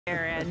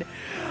Aaron.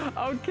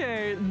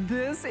 Okay,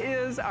 this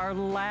is our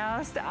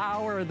last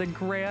hour, the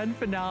grand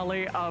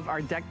finale of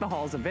our Deck the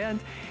Halls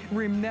event.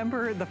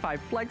 Remember, the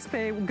 5 Flex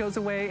Pay goes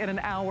away in an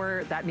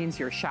hour. That means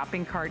your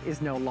shopping cart is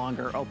no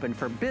longer open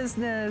for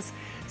business.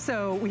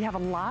 So we have a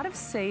lot of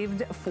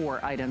saved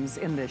for items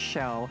in this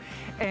show.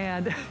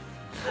 And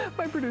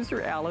my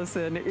producer,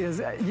 Allison,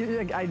 is,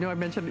 I know I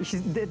mentioned,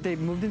 they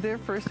moved into their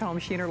first home,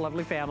 she and her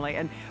lovely family.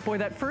 And boy,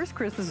 that first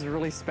Christmas is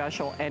really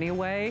special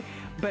anyway.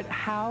 But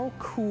how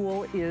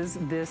cool is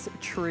this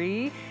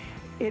tree?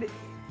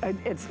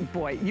 It's,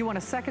 boy, you want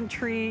a second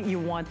tree, you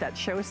want that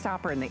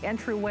showstopper in the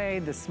entryway,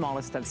 the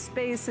smallest of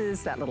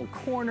spaces, that little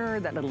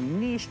corner, that little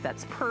niche,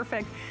 that's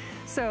perfect.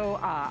 So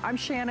I'm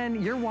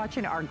Shannon, you're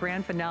watching our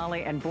grand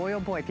finale, and boy, oh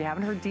boy, if you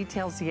haven't heard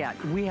details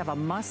yet, we have a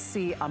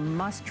must-see, a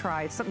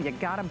must-try. It's something you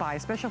gotta buy,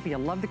 especially if you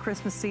love the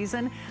Christmas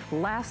season.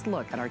 Last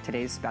look at our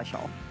today's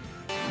special.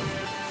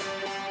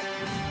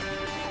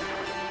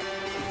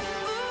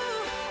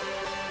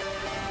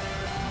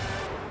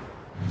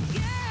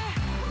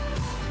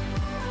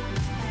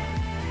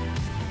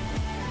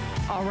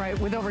 All right,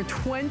 with over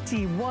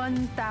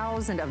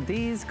 21,000 of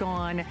these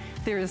gone,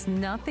 there is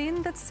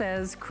nothing that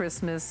says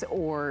Christmas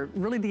or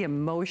really the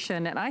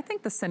emotion, and I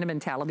think the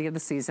sentimentality of the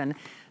season,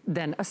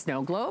 than a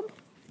snow globe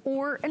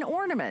or an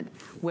ornament.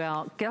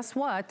 Well, guess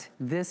what?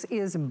 This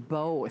is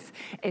both.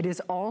 It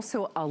is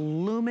also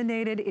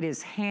illuminated. It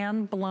is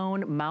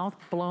hand-blown,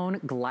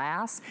 mouth-blown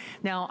glass.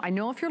 Now, I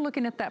know if you're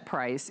looking at that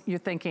price, you're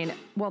thinking,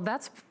 well,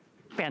 that's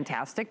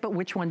fantastic, but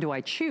which one do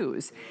I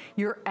choose?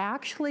 You're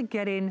actually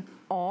getting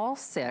all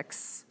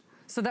 6.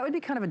 So that would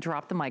be kind of a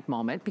drop the mic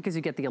moment because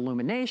you get the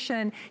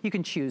illumination, you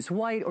can choose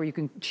white or you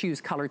can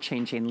choose color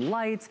changing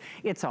lights.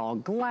 It's all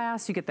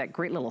glass, you get that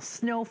great little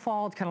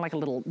snowfall, it's kind of like a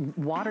little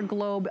water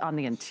globe on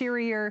the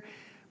interior.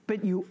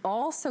 But you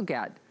also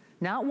get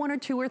not 1 or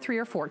 2 or 3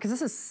 or 4, because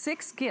this is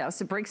 6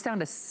 gifts. It breaks down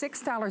to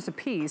 $6 a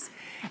piece.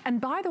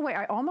 And by the way,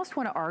 I almost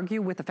want to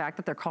argue with the fact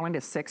that they're calling it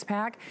a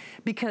 6-pack,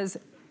 because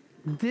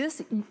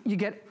this, you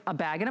get a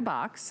bag in a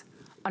box,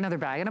 another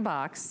bag in a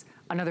box,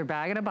 another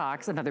bag in a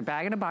box, another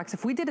bag in a box.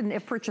 If we did an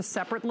if purchase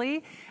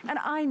separately, and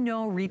I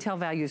know retail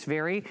values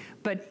vary,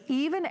 but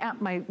even at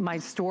my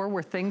store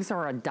where things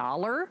are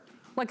 $1,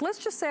 like let's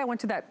just say I went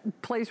to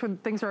that place where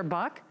things are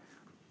 $1,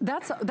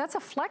 that's a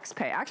flex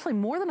pay, actually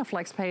more than a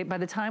flex pay by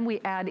the time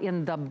we add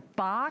in the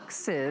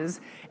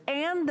boxes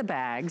and the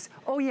bags,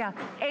 oh yeah,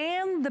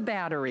 and the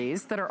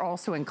batteries that are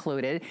also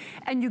included,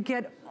 and you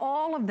get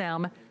all of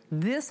them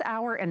this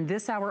hour and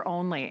this hour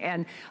only.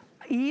 And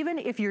even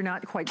if you're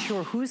not quite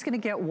sure who's gonna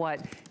get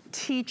what,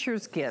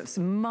 teachers' gifts,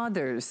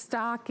 mothers,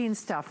 stocking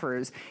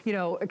stuffers, you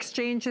know,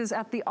 exchanges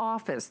at the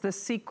office, the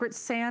secret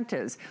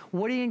Santas,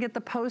 what are you gonna get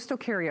the postal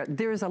carrier?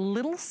 There's a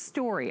little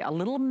story, a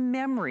little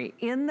memory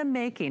in the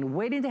making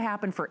waiting to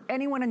happen for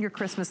anyone on your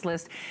Christmas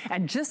list.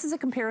 And just as a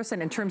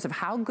comparison in terms of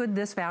how good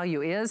this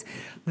value is,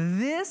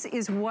 this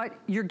is what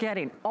you're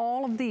getting.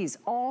 All of these,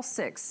 all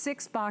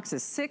 6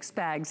 boxes, 6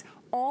 bags,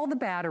 all the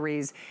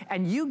batteries,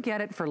 and you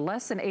get it for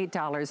less than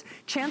 $8.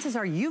 Chances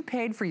are you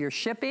paid for your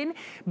shipping,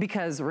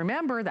 because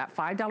remember that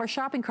 $5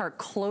 shopping cart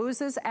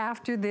closes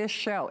after this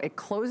show. It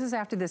closes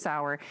after this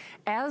hour,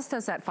 as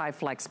does that 5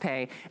 Flex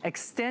Pay,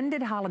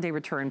 extended holiday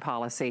return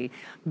policy.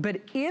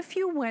 But if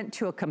you went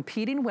to a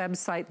competing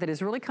website that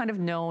is really kind of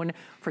known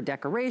for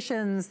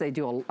decorations, they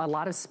do a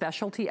lot of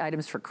specialty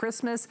items for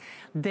Christmas,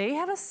 they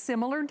have a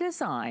similar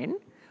design,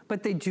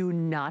 but they do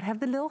not have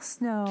the little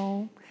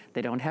snow.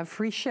 They don't have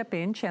free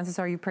shipping. Chances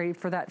are you paid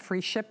for that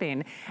free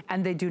shipping.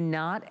 And they do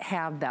not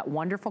have that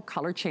wonderful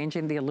color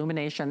changing, the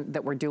illumination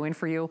that we're doing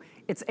for you.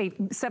 It's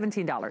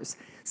 $17.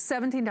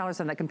 $17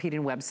 on that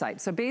competing website.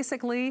 So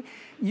basically,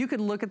 you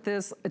could look at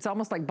this. It's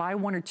almost like buy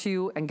 1 or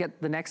 2 and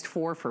get the next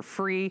 4 for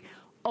free.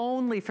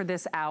 Only for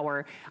this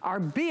hour. Our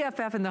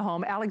BFF in the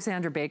home,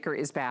 Alexandra Baker,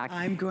 is back.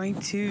 I'm going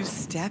to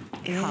step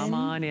in. Come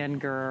on in,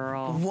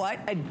 girl.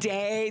 What a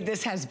day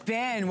this has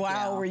been. Wow,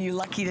 yeah. Were you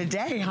lucky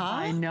today, huh?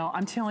 I know.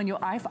 I'm telling you,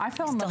 I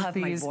fell in love with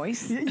these. My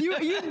voice. You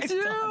do. I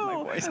still have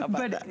my voice. How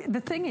about that?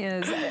 The thing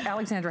is,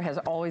 Alexandra has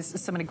always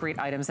so many great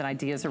items and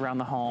ideas around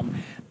the home.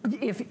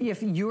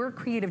 If your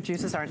creative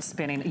juices aren't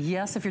spinning,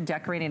 yes, if you're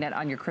decorating it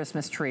on your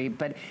Christmas tree,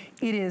 but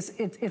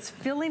it's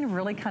filling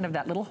really kind of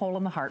that little hole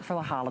in the heart for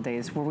the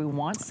holidays where we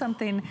want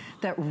something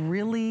that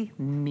really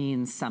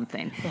means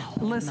something.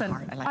 Listen,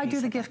 I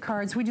do the gift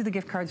cards, we do the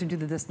gift cards, we do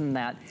the this and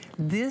that.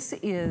 This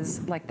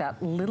is like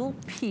that little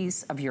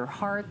piece of your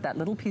heart, that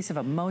little piece of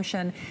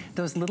emotion.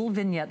 Those little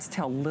vignettes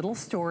tell little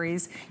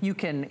stories. You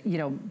can, you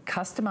know,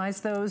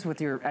 customize those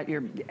with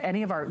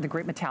any of the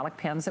great metallic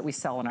pens that we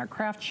sell in our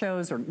craft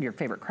shows or your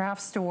favorite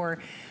craft store.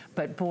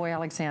 But boy,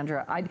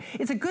 Alexandra,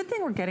 it's a good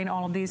thing we're getting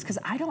all of these, because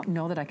I don't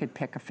know that I could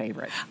pick a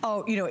favorite.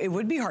 Oh, you know, it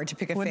would be hard to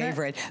pick a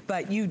favorite,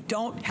 but you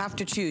don't have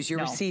to choose. You're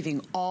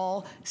receiving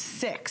all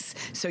 6.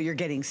 So you're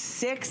getting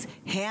 6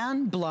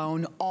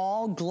 hand-blown,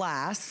 all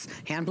glass,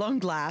 hand-blown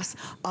glass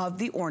of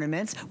the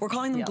ornaments. We're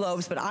calling them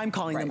globes, but I'm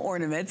calling them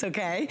ornaments,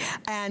 okay?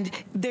 And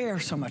they're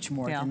so much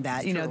more than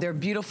that. You know, they're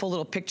beautiful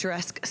little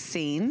picturesque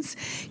scenes.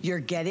 You're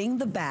getting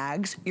the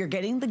bags, you're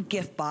getting the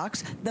gift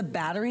box, the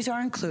batteries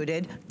are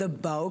included, the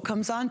bow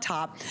comes on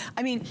top.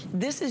 I mean,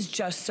 this is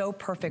just so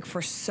perfect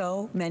for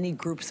so many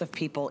groups of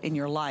people in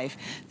your life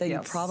that you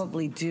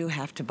probably do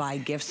have to buy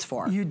gifts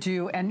for. You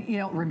do, and you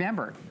know,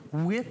 remember,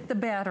 with the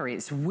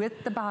batteries,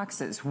 with the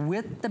boxes,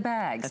 with the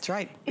bags. That's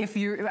right. If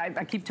you're,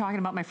 I keep talking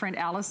about my friend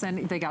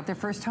Allison, they got their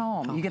first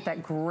home. You get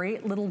that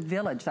great little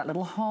village, that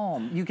little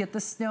home. You get the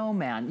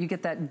snowman, you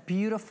get that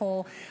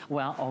beautiful,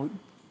 well,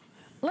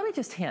 let me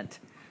just hint.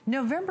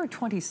 November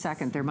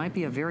 22nd, there might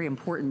be a very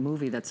important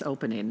movie that's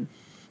opening.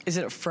 Is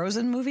it a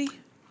Frozen movie?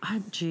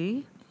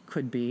 G,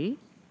 could be.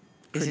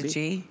 Is it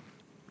G?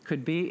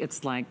 Could be,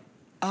 it's like,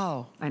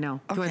 oh. I know.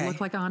 Do I look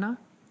like Anna?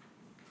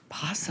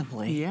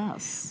 Possibly.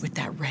 Yes. With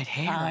that red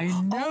hair. I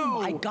know.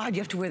 Oh my God,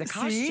 you have to wear the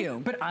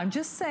costume. But I'm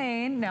just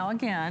saying, now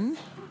again,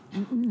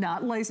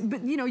 not lace,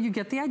 but you know, you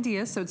get the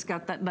idea. So it's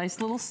got that nice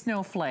little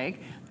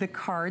snowflake, the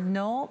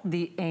cardinal,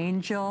 the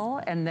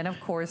angel, and then of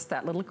course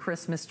that little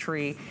Christmas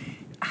tree.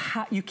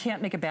 You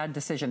can't make a bad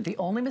decision. The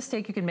only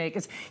mistake you can make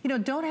is, you know,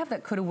 don't have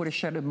that coulda, woulda,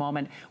 shoulda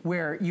moment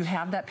where you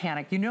have that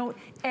panic. You know,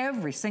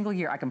 every single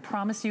year, I can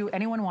promise you,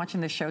 anyone watching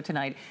this show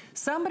tonight,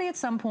 somebody at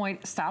some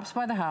point stops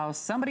by the house,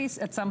 somebody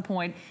at some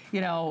point,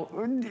 you know,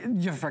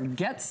 you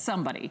forget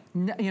somebody,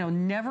 you know,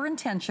 never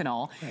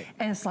intentional. Right.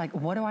 And it's like,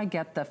 what do I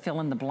get the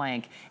fill in the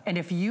blank? And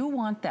if you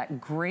want that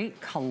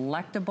great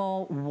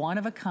collectible,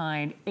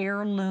 one-of-a-kind,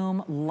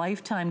 heirloom,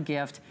 lifetime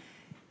gift,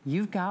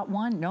 you've got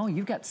one? No,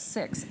 you've got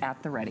 6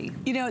 at the ready.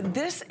 You know,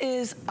 this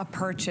is a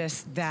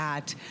purchase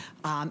that,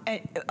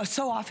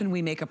 so often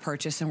we make a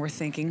purchase and we're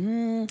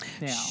thinking,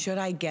 should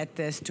I get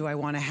this? Do I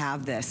want to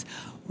have this?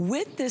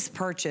 With this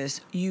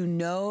purchase, you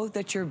know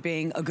that you're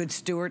being a good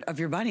steward of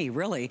your money,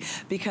 really,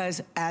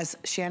 because as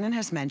Shannon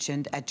has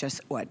mentioned, at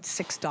just, what,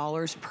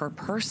 $6 per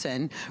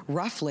person,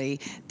 roughly,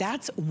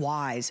 that's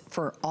wise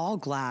for all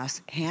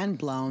glass,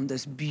 hand-blown,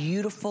 this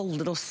beautiful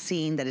little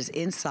scene that is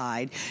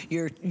inside.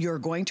 You're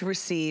going to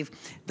receive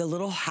the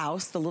little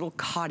house, the little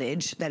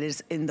cottage that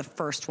is in the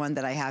first one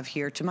that I have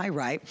here to my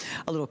right,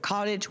 a little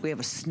cottage. We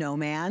have a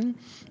snowman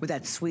with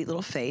that sweet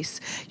little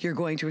face. You're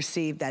going to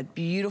receive that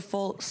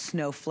beautiful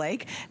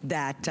snowflake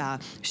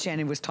that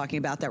Shannon was talking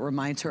about that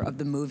reminds her of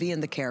the movie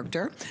and the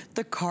character.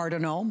 The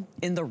cardinal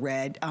in the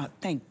red.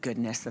 Thank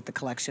goodness that the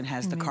collection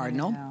has the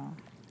cardinal.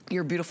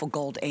 Your beautiful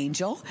gold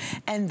angel,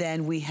 and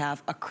then we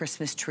have a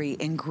Christmas tree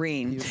in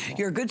green. Beautiful.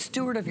 You're a good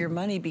steward of your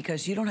money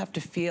because you don't have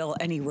to feel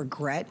any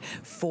regret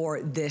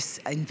for this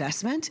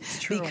investment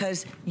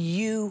because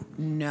you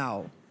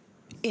know,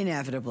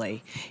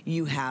 inevitably,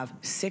 you have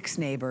 6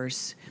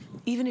 neighbors,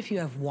 even if you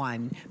have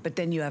 1, but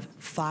then you have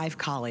 5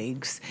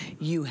 colleagues,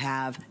 you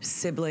have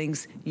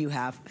siblings, you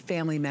have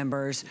family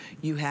members,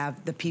 you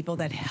have the people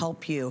that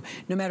help you,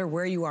 no matter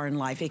where you are in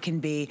life. It can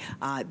be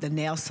the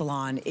nail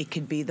salon, it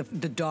could be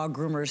the dog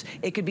groomers,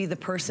 it could be the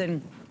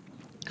person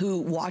who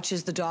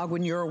watches the dog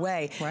when you're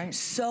away. Right.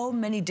 So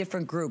many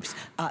different groups,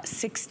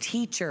 6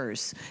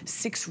 teachers,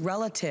 6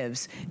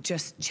 relatives,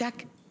 just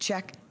check,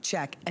 check,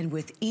 check. And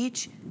with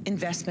each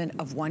investment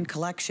of one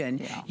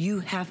collection, you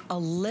have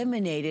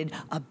eliminated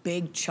a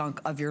big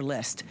chunk of your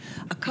list.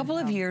 A couple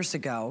of years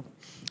ago,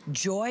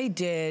 Joy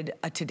did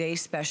a Today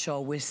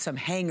special with some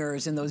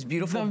hangers and those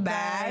beautiful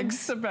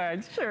bags. The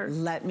bags, sure.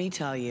 Let me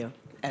tell you,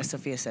 as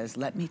Sophia says,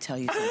 let me tell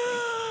you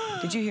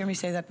something. Did you hear me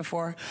say that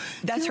before?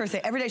 That's her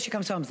thing. Every day she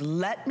comes home,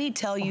 let me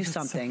tell you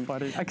something. So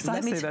funny. Because I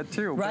say that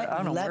too. Right? I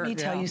don't know let me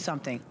tell you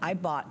something. I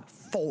bought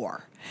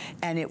 4.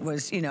 And it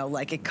was, you know,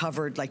 like it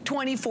covered like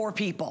 24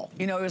 people.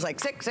 You know, it was like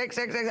 6, 6,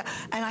 6, 6.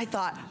 And I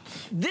thought,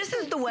 this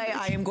is the way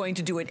I am going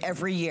to do it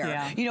every year.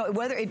 Yeah. You know,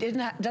 whether it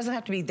doesn't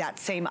have to be that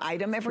same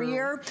item every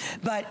year,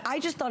 but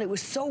I just thought it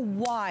was so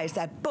wise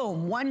that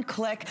boom, 1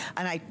 click,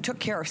 and I took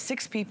care of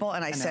 6 people,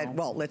 and I said,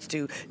 well, let's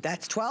do,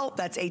 that's 12,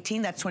 that's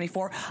 18, that's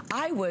 24.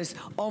 I was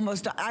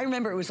almost, I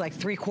remember it was like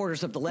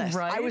 3/4 of the list.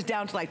 Right? I was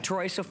down to like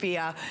Troy,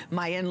 Sophia,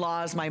 my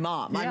in-laws, my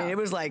mom. I mean, it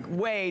was like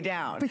way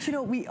down. But you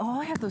know, we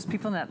all have those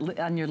people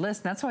on your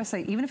list. And that's why I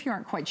say, even if you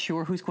aren't quite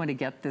sure who's going to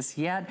get this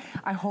yet,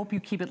 I hope you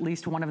keep at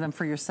least one of them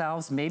for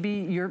yourselves. Maybe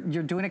you're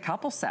doing a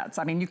couple sets.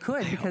 I mean, you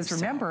could, because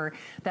remember,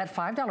 that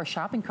 $5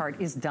 shopping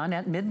cart is done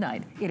at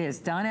midnight. It is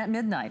done at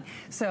midnight.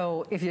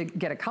 So if you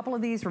get a couple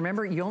of these,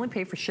 remember, you only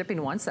pay for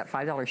shipping once, that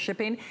 $5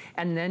 shipping,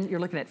 and then you're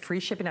looking at free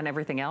shipping on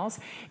everything else.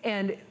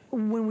 And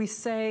when we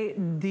say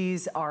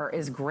these are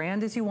as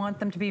grand as you want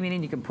them to be,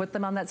 meaning you can put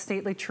them on that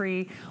stately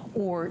tree,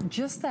 or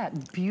just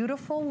that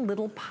beautiful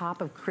little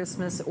pop of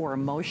Christmas or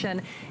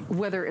emotion,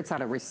 whether it's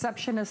at a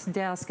receptionist's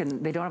desk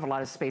and they don't have a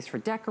lot of space for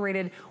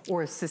decorated,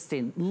 or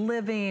assisted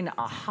living,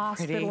 a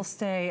hospital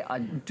stay, a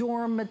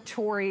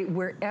dormitory,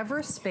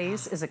 wherever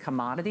space is a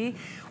commodity.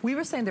 We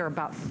were saying they're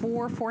about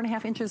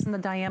 4.5 inches in the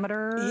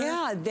diameter.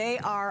 Yeah, they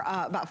are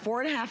about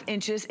 4.5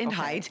 inches in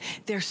height.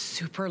 They're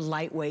super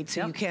lightweight,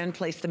 so you can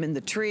place them in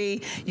the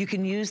tree. You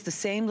can use the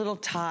same little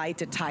tie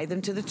to tie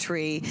them to the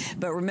tree,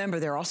 but remember,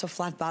 they're also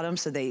flat bottom,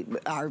 so they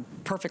are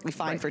perfectly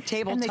fine for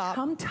tabletop. And they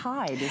come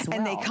tied as well.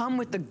 And they come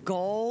with the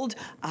gold.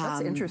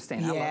 That's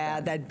interesting.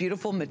 Yeah, that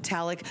beautiful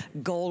metallic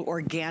gold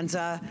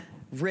organza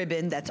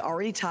ribbon that's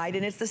already tied,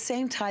 and it's the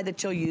same tie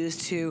that you'll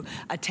use to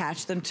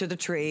attach them to the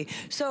tree.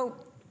 So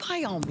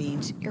by all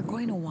means, you're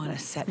going to want a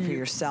set for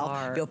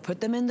yourself. You'll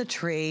put them in the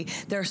tree.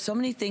 There are so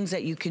many things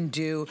that you can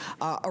do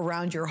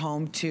around your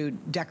home to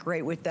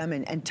decorate with them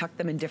and tuck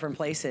them in different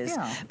places.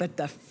 But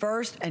the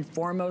first and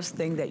foremost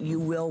thing that you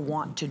will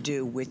want to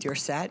do with your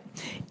set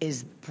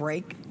is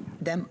break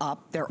them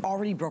up. They're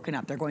already broken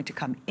up. They're going to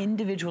come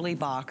individually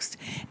boxed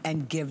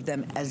and give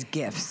them as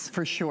gifts.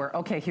 For sure.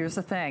 Okay, here's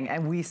the thing,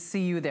 and we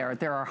see you there.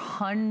 There are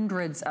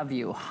hundreds of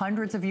you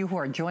who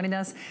are joining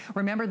us.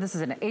 Remember, this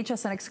is an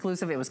HSN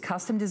exclusive. It was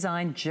custom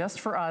designed just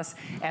for us,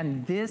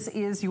 and this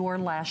is your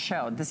last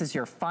show. This is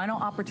your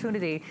final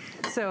opportunity.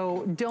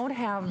 So don't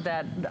have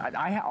that,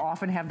 I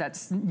often have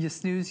that you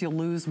snooze, you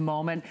lose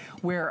moment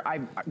where I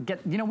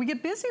get, we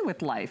get busy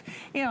with life.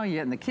 You're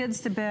getting the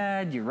kids to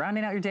bed, you're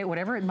rounding out your day,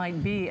 whatever it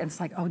might be, and it's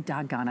like, oh,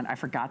 doggone it, I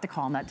forgot to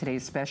call on that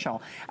today's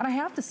special. And I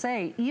have to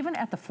say, even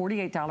at the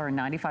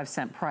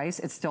 $48.95 price,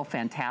 it's still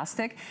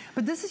fantastic.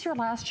 But this is your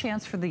last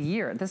chance for the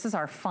year. This is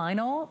our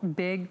final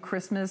big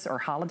Christmas or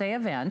holiday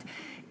event.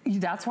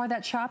 That's why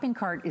that shopping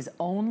cart is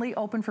only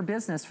open for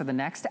business for the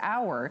next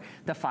hour.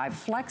 The 5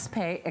 Flex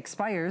Pay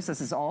expires.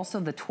 This is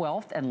also the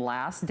 12th and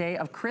last day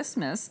of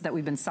Christmas that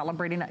we've been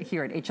celebrating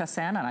here at HSN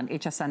and on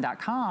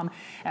hsn.com.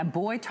 And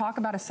boy, talk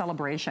about a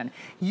celebration.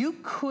 You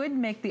could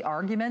make the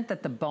argument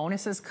that the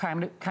bonuses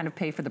kind of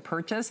pay for the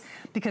purchase,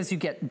 because you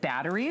get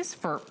batteries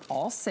for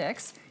all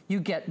 6, you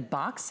get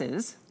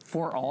boxes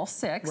for all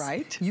 6.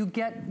 Right. You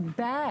get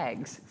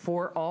bags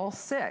for all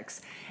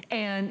 6.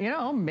 And,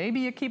 maybe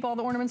you keep all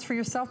the ornaments for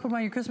yourself, put them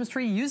on your Christmas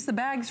tree, use the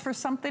bags for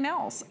something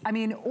else. I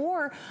mean,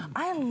 or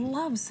I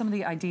love some of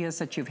the ideas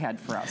that you've had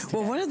for us today.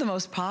 Well, one of the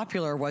most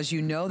popular was,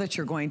 that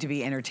you're going to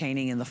be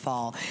entertaining in the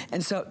fall.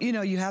 And so,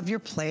 you have your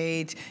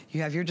plate,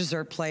 you have your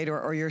dessert plate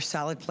or your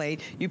salad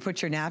plate, you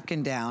put your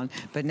napkin down,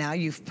 but now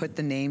you've put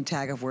the name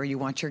tag of where you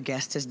want your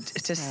guests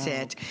to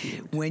sit.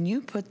 Cute. When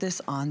you put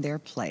this on their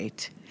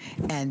plate,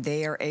 and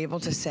they are able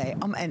to say,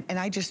 and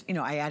I just,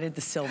 I added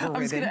the silver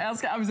ribbon. I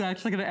was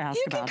actually going to ask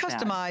about that. You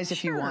can customize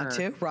if you want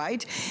to,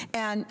 right?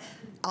 And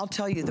I'll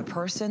tell you,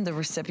 the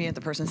recipient,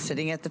 the person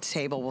sitting at the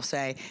table will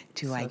say,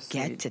 do I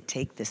get to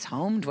take this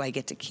home? Do I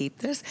get to keep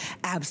this?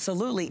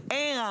 Absolutely.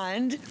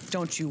 And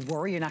don't you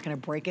worry, you're not going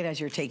to break it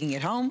as you're taking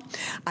it home.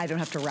 I don't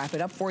have to wrap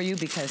it up for you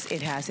because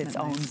it has its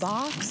own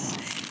box.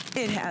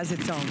 It has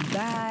its own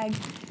bag.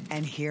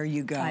 And here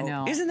you go. I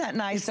know. Isn't that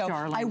nice? So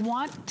I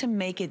want to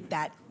make it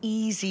that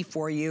easy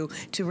for you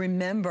to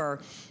remember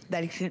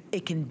that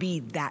it can be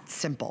that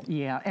simple.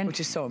 Yeah. And which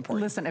is so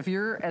important. Listen, if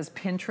you're as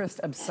Pinterest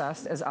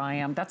obsessed as I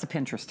am, that's a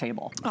Pinterest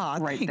table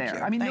right there.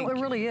 You. I mean, no, it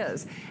really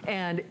is.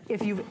 And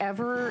if you've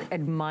ever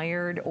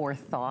admired or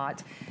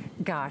thought,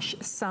 gosh,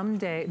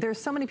 someday, there's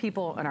so many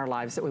people in our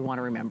lives that we want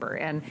to remember.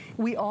 And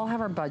we all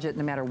have our budget,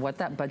 no matter what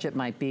that budget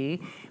might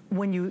be.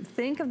 When you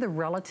think of the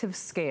relative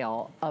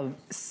scale of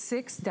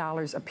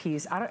 $6 a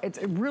piece, it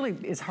really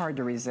is hard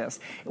to resist.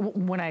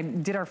 When I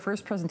did our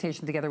first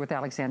presentation together with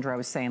Alexandra, I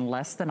was saying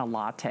less than a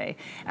latte.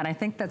 And I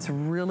think that's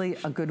really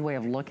a good way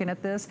of looking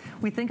at this.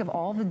 We think of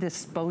all the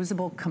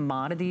disposable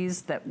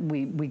commodities that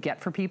we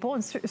get for people.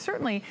 And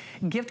certainly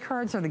gift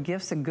cards are the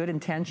gifts of good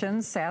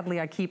intentions.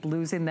 Sadly, I keep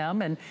losing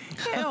them. And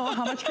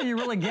how much can you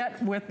really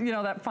get with,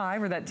 that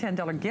 $5 or that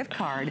 $10 gift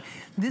card?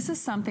 This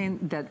is something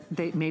that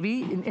they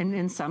maybe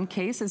in some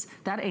cases,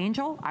 that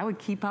angel, I would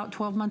keep out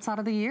 12 months out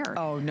of the year.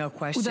 Oh, no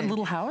question. With that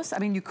little house, I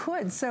mean, you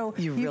could. So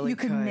you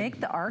could make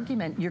the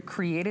argument, you're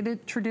created a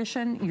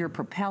tradition, you're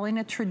propelling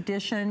a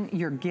tradition,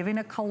 you're giving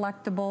a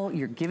collectible,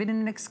 you're giving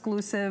an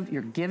exclusive,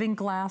 you're giving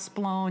glass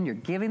blown, you're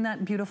giving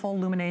that beautiful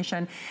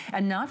illumination,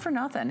 and not for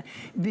nothing,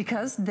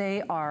 because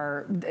they're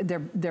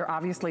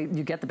obviously,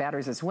 you get the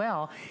batteries as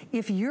well.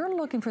 If you're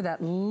looking for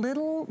that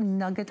little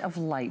nugget of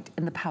light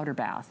in the powder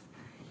bath,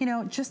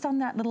 just on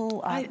that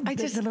little,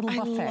 the little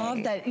buffet. I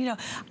love that.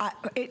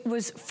 It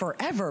was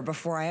forever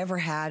before I ever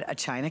had a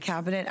china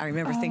cabinet. I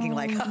remember thinking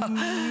like,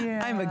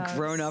 yes. I'm a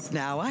grown up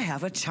now. I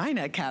have a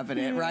china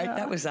cabinet, right?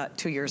 That was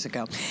 2 years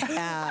ago.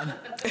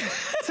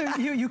 So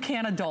you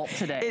can adult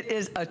today. It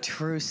is a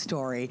true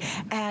story.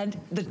 And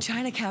the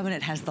china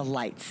cabinet has the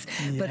lights.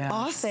 Yes. But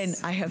often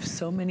I have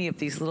so many of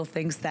these little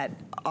things that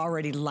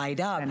already light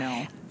up. I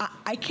know.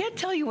 I can't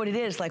tell you what it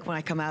is. Like when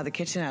I come out of the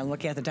kitchen, I'm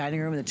looking at the dining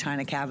room and the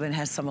china cabinet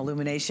has some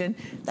illumination.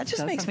 illumination. That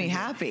just makes me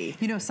happy.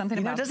 You know, something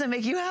about... does it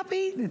make you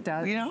happy? It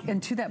does. You know?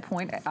 And to that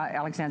point,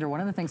 Alexandra, one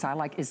of the things I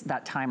like is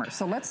that timer.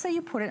 So let's say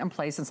you put it in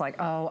place, it's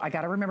like, oh, I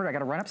gotta remember, I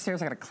gotta run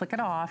upstairs, I gotta click it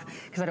off,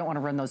 because I don't wanna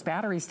run those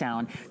batteries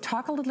down.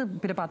 Talk a little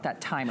bit about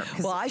that timer.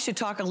 Well, I should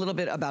talk a little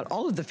bit about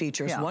all of the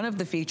features. One of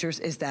the features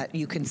is that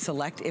you can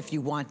select if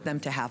you want them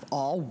to have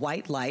all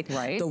white light.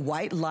 Right. The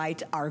white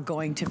light are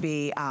going to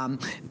be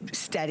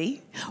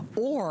steady,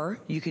 or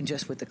you can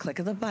just, with the click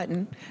of the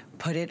button,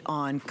 put it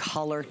on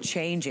color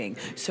changing.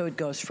 So it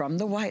goes from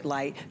the white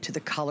light to the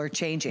color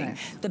changing.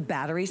 Nice. The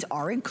batteries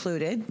are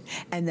included,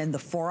 and then the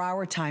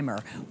 4-hour timer.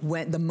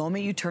 When the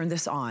moment you turn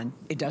this on,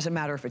 it doesn't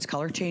matter if it's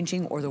color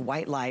changing or the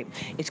white light,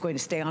 it's going to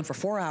stay on for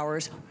 4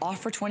 hours,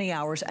 off for 20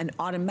 hours, and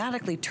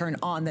automatically turn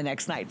on the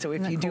next night. So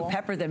if you do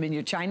pepper them in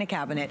your china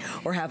cabinet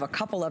or have a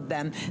couple of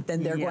them,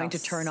 then they're going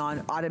to turn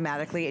on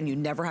automatically, and you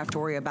never have to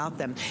worry about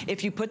them.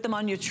 If you put them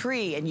on your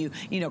tree and you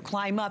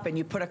climb up and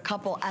you put a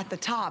couple at the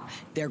top,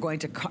 they're going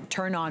to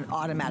turn on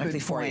automatically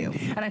for you.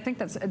 And I think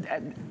that's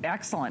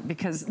excellent,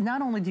 because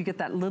not only do you get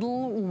that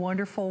little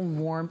wonderful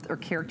warmth or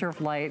character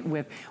of light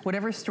with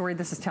whatever story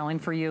this is telling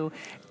for you.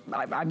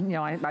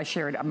 I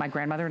shared, my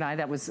grandmother and I,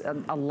 that was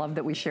a love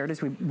that we shared,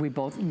 as we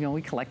both,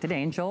 we collected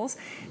angels.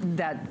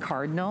 That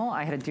cardinal,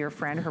 I had a dear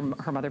friend,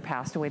 her mother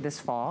passed away this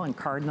fall, and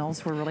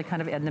cardinals were really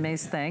kind of Edna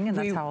May's thing, and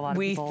that's how a lot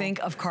of people... We think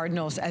of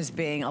cardinals as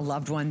being a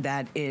loved one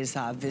that is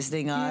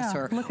visiting us,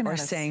 or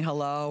saying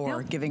hello,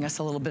 or giving us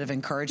a little bit of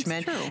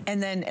encouragement.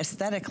 And then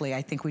aesthetically,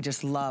 I think we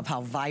just love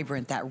how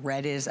vibrant that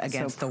red is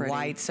against the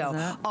white.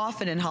 So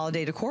often in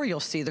holiday decor, you'll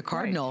see the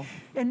cardinal.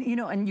 And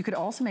and you could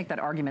also make that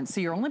argument.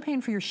 So you're only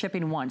paying for your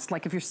shipping once.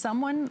 Like if you're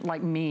someone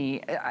like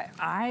me,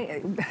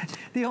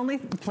 the only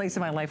place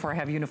in my life where I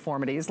have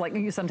uniformity is like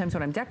sometimes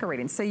when I'm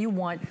decorating. Say you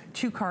want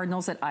 2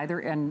 cardinals at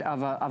either end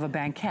of a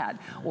banquette,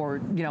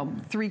 or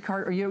 3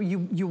 or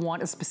you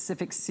want a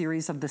specific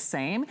series of the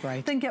same.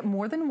 Right. Then get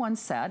more than one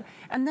set,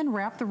 and then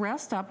wrap the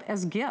rest up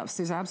as gifts.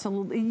 There's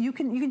absolutely you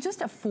can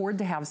just afford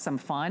to have some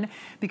fun,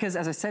 because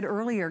as I said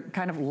earlier,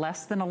 kind of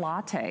less than a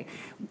latte.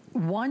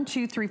 1,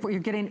 2, 3, 4.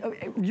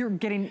 You're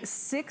getting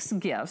 6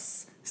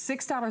 gifts,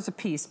 $6 a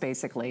piece,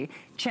 basically.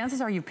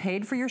 Chances are you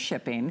paid for your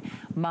shipping.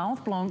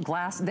 Mouth-blown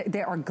glass,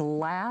 they are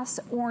glass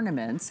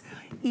ornaments.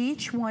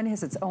 Each one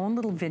has its own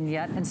little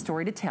vignette and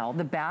story to tell.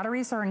 The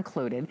batteries are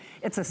included.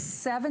 It's a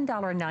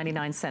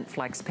 $7.99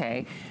 flex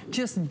pay.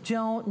 Just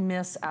don't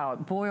miss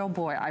out. Boy, oh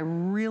boy, I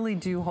really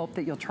do hope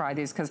that you'll try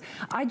these, because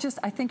I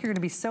think you're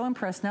gonna be so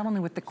impressed, not only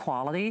with the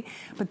quality,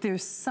 but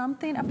there's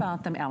something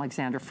about them,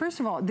 Alexandra. First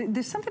of all,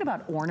 there's something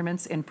about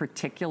ornaments in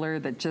particular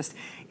that just,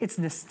 it's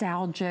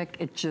nostalgic,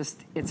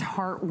 it's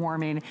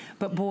heartwarming.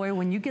 But boy,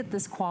 when you get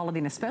this quality,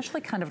 and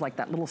especially kind of like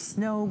that little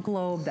snow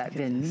globe, that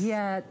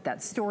vignette,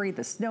 that story,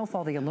 the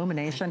snowfall, the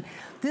illumination,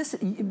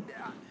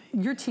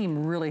 your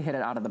team really hit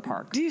it out of the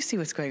park. Do you see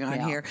what's going on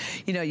here?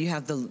 You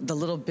have the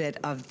little bit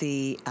of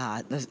the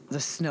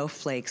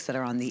snowflakes that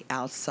are on the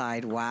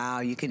outside.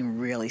 Wow, you can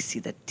really see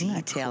the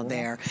detail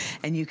there.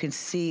 And you can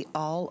see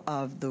all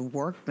of the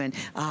workmen,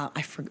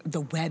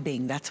 the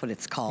webbing, that's what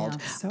it's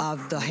called,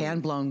 of the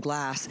hand-blown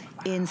glass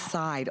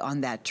inside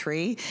on that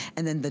tree.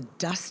 And then the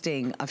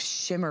dusting of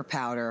shimmer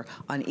powder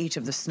on each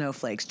of the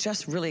snowflakes.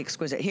 Just really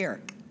exquisite.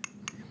 Here.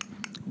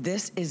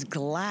 This is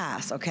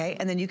glass, okay?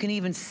 And then you can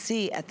even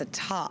see at the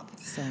top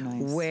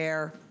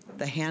where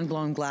the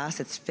hand-blown glass,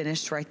 it's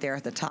finished right there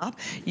at the top.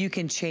 You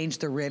can change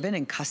the ribbon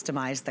and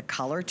customize the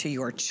color to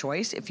your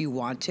choice if you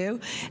want to,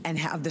 and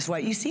have this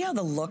white. You see how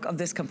the look of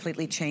this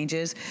completely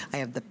changes? I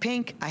have the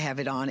pink, I have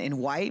it on in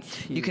white.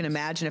 Cute. You can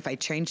imagine if I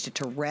changed it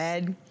to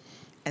red,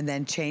 and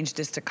then change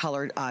this to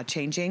color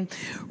changing.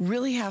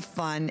 Really have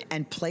fun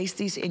and place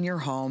these in your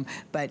home,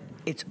 but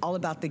it's all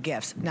about the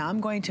gifts. Now I'm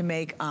going to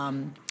make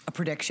a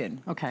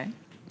prediction. Okay.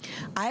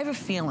 I have a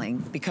feeling,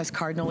 because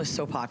cardinal is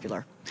so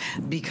popular,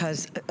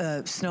 because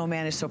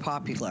snowman is so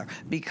popular,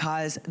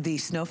 because the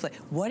snowflake,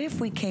 what if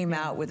we came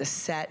out with a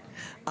set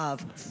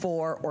of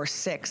 4 or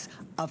 6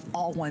 of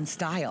all one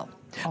style?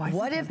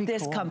 What if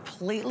this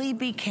completely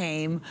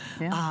became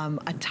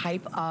a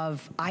type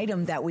of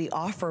item that we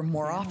offer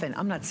more often?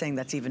 I'm not saying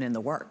that's even in the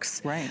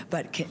works. Right.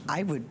 But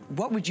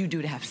what would you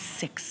do to have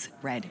 6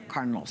 red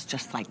cardinals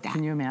just like that?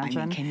 Can you imagine?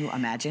 I mean, can you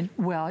imagine?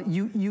 Well,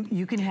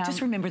 you can have...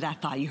 Just remember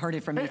that thought. You heard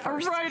it from me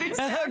first. Right,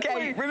 exactly.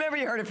 Okay, remember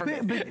you heard it from me.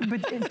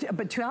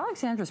 But to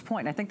Alexandra's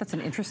point, I think that's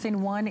an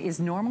interesting one, is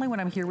normally when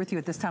I'm here with you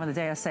at this time of the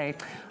day, I say,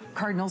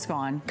 cardinal's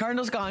gone.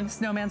 Cardinal's gone.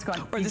 Snowman's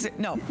gone. Or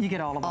no. You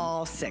get all of them.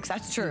 All 6.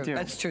 That's true.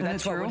 That's true.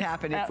 That's what would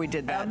happen if we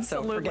did that.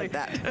 Absolutely. So forget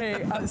that.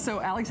 Hey, so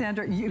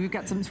Alexandra, you've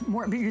got some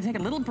more, but you take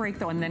a little break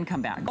though and then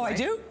come back. Oh, right? I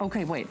do?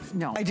 Okay, wait,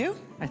 no. I do?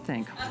 I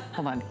think.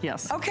 Hold on,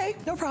 yes. Okay,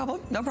 no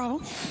problem, no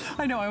problem.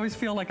 I know, I always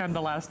feel like I'm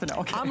the last to know.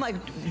 Okay. I'm like,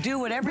 do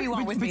whatever you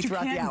want with me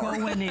throughout the hour. But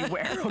you can't go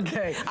anywhere,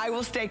 okay? I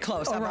will stay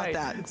close, how about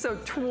that? So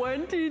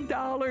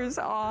 $20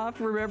 off.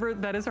 Remember,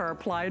 that is our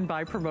apply and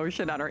buy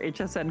promotion on our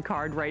HSN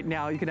card right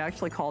now. You can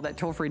actually call that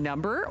toll-free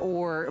number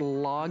or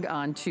log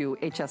on to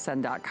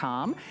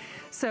hsn.com.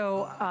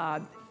 So,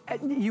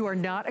 You are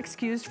not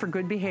excused for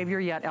good behavior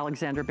yet,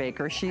 Alexandra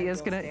Baker. She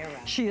is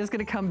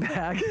gonna come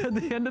back at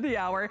the end of the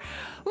hour.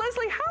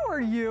 Leslie, how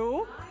are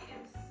you?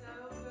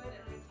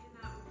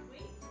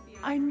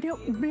 I know,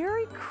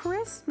 Merry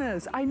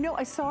Christmas. I know,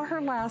 I saw her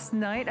last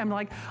night. I'm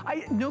like,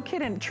 no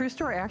kidding, true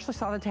story. I actually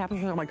saw the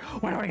tapestry. I'm like,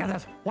 why don't I get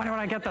this? Why don't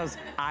I get those?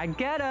 I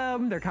get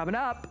them, they're coming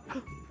up.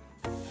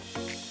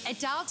 At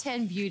Dial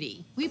 10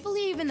 Beauty, we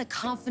believe in the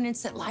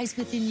confidence that lies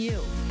within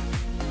you.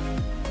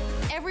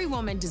 Every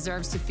woman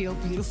deserves to feel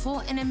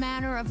beautiful in a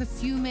matter of a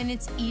few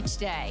minutes each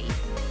day.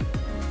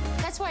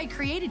 That's why I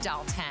created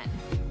Dial 10.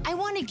 I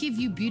want to give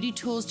you beauty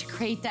tools to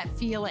create that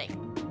feeling.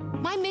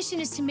 My mission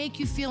is to make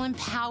you feel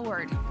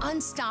empowered,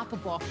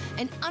 unstoppable,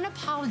 and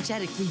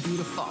unapologetically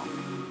beautiful.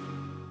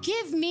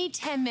 Give me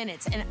 10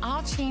 minutes and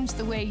I'll change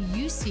the way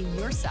you see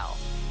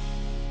yourself.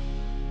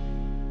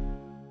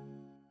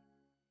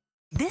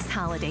 This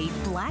holiday,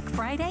 Black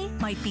Friday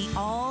might be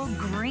all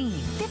green.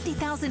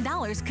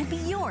 $50,000 could be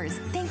yours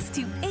thanks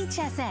to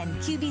HSN,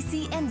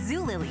 QVC, and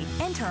Zulily.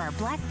 Enter our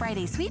Black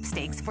Friday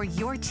sweepstakes for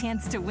your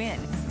chance to win.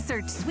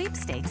 Search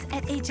sweepstakes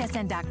at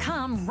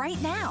hsn.com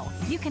right now.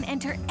 You can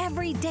enter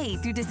every day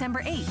through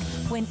December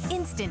 8th, win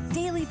instant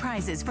daily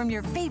prizes from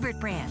your favorite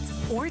brands,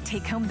 or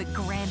take home the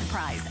grand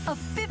prize of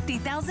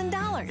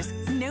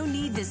 $50,000. No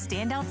need to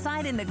stand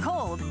outside in the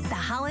cold. The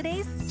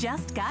holidays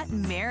just got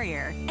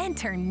merrier.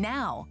 Enter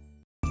now.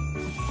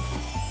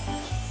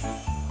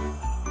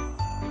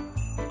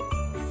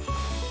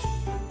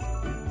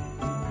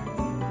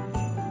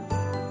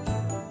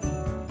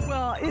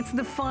 Well, it's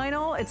the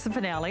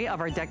finale of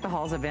our Deck the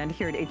Halls event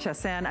here at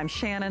HSN. I'm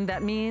Shannon.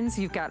 That means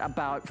you've got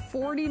about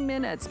 40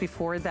 minutes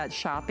before that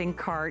shopping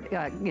cart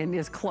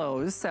is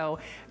closed. So,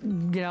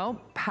 you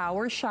know,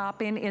 power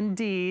shopping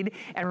indeed.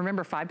 And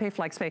remember, 5-pay,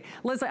 flex pay.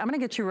 Leslie, I'm going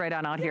to get you right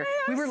on out here.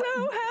 Yeah, I'm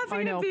so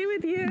happy to be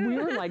with you. We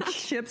were like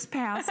ships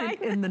passing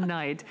in the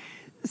night.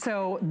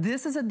 So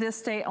this is a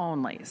this day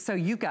only. So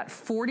you've got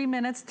 40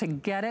 minutes to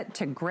get it,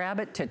 to grab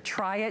it, to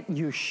try it.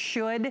 You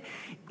should.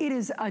 It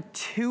is a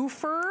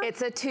twofer.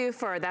 It's a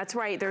twofer, that's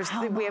right.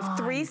 We have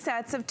 3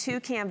 sets of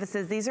 2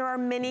 canvases. These are our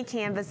mini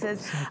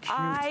canvases. So cute.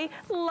 I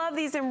love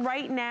these, and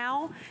right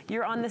now,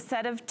 you're on the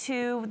set of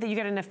 2, that you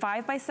get in a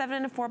 5x7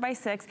 and a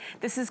 4x6.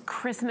 This is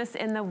Christmas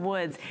in the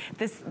Woods.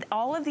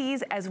 All of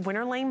these, as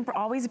Winter Lane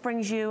always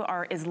brings you,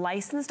 is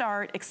licensed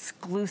art,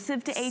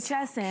 exclusive to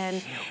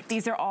HSN.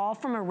 These are all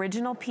from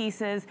original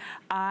pieces.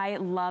 I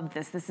love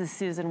this. This is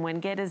Susan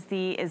Wingate is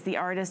the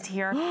artist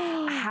here.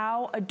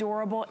 How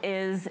adorable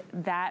is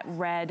that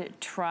red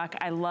truck?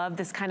 I love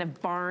this kind of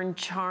barn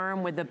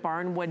charm with the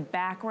barnwood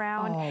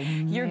background. Oh,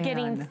 You're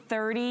man.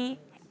 getting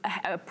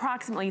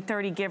approximately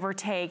 30, give or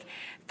take,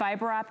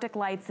 fiber optic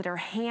lights that are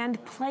hand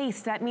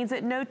placed. That means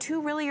that no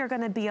two really are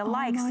going to be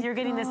alike. So you're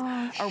getting this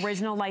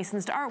original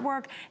licensed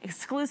artwork,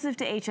 exclusive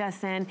to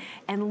HSN,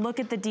 and look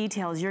at the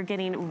details. You're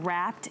getting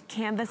wrapped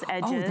canvas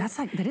edges.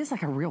 Oh, that is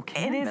like a real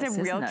canvas. It is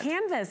a real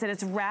canvas, and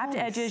it's wrapped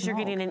edges. You're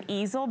getting an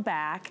easel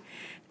back.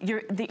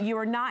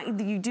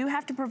 You do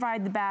have to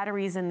provide the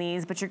batteries in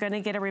these, but you're going to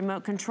get a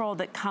remote control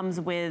that comes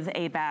with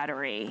a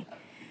battery.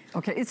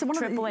 Okay, it's one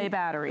of the AAA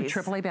batteries.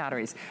 AAA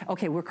batteries.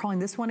 Okay, we're calling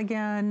this one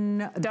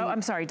again.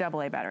 I'm sorry,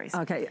 AA batteries.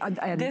 Okay,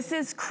 this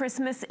is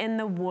Christmas in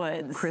the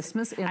Woods.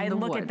 Christmas in the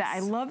Woods. Look at that. I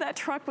love that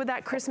truck with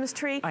that Christmas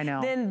tree. I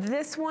know. Then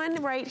this one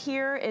right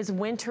here is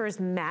Winter's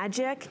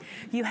Magic.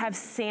 You have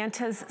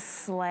Santa's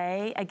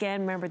Sleigh.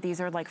 Again, remember these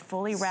are like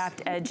fully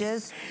wrapped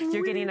edges. Sweet.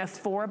 You're getting a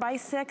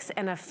 4x6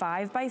 and a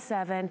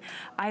 5x7.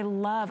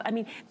 I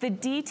mean, the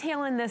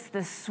detail in this,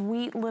 the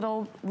sweet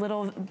little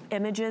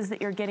images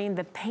that you're getting,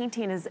 the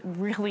painting is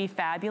really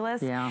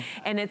fabulous. Yeah.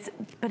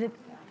 But it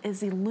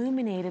is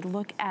illuminated.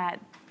 Look at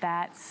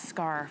that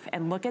scarf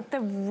and look at the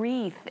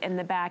wreath in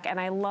the back. And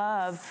I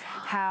love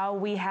how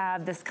we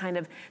have this kind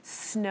of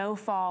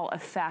snowfall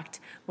effect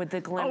with the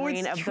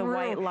glimmering of the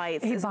white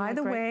lights. Hey, by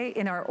the way,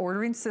 in our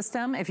ordering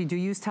system, if you do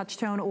use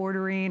touch-tone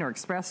ordering or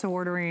express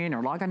ordering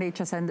or log on to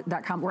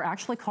hsn.com, we're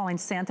actually calling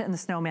Santa and the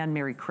Snowman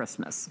Merry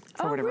Christmas.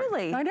 Oh,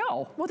 really? I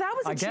know. Well, that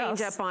was a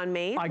change up on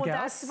me. I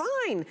guess. That's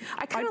fine.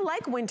 I kind of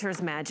like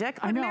Winter's Magic,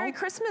 but Merry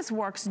Christmas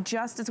works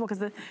just as well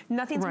because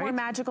nothing's more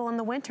magical in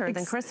the winter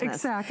than Christmas.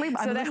 Exactly.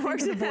 So that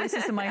works. The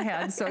voices in my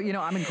head, so you know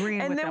I'm agreeing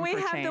with them. And then we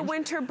have the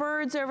winter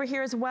birds over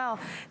here as well.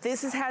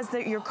 This has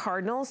your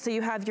cardinals, so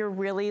you have your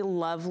really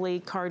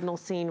lovely cardinal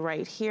scene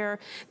right here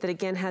that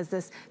again has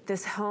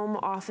this home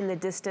off in the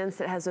distance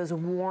that has those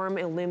warm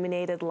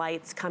illuminated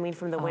lights coming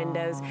from the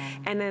windows.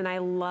 And then I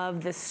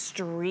love the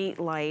street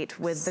light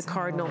with the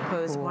cardinal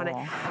pose on it.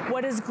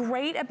 What is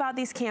great about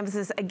these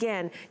canvases,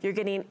 again,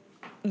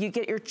 you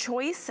get your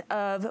choice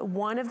of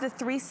one of the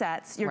 3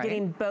 sets. You're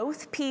getting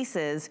both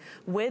pieces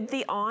with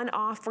the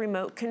on-off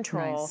remote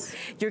control. Nice.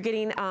 You're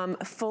getting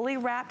fully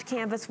wrapped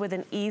canvas with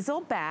an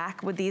easel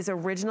back with these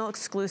original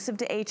exclusive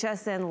to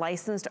HSN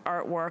licensed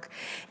artwork.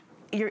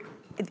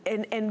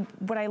 And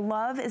what I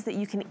love is that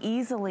you can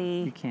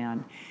easily... You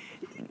can.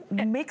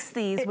 mix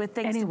these with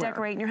things anywhere. to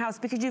decorate in your house,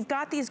 because you've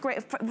got these great,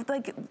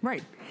 like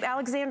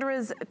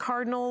Alexandra's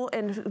cardinal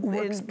and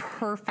works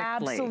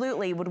perfectly.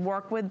 Absolutely would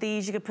work with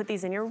these. You could put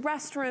these in your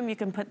restroom. You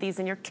can put these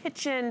in your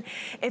kitchen.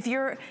 If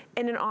you're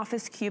in an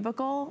office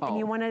cubicle and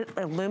you want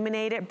to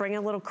illuminate it, bring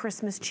a little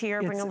Christmas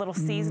cheer, bring a little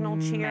seasonal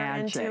cheer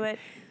into it.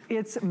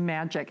 It's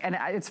magic. And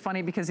it's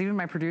funny because even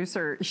my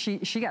producer,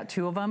 she got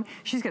 2 of them.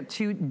 She's got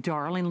 2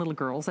 darling little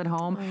girls at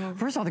home.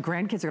 First of all, the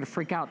grandkids are gonna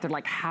freak out. They're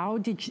like, how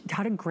did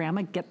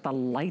grandma get the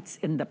lights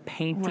in the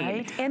painting?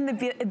 Right, and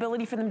the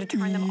ability for them to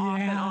turn them off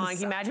and on. Can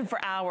you imagine for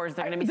hours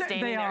they're gonna be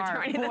standing there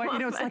turning them on. You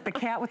know, it's like the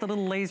cat with the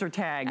little laser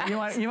tag. You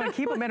want to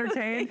keep them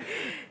entertained?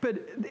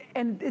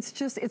 And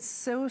it's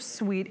so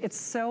sweet. It's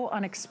so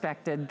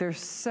unexpected. They're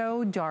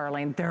so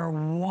darling. They're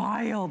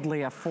wildly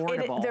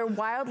affordable. They're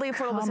wildly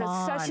affordable. So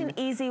it's such an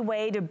easy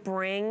way to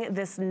bring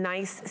this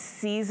nice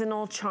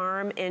seasonal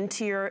charm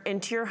into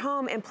your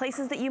home and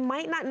places that you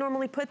might not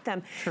normally put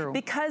them. True.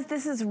 Because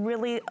this is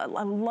really,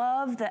 I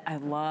love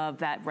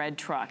that red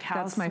truck.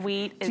 How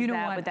sweet is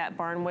that with that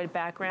barnwood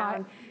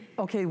background?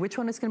 Okay, which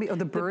one is going to be? Oh,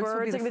 the birds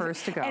will be the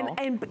first to go.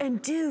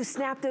 And do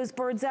snap those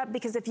birds up,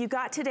 because if you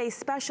got today's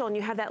special and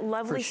you have that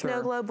lovely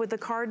snow globe with the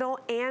cardinal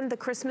and the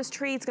Christmas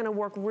tree, it's going to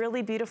work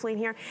really beautifully in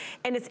here.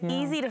 And it's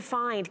easy to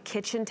find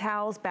kitchen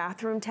towels,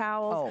 bathroom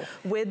towels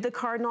with the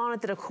cardinal on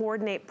it that'll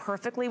coordinate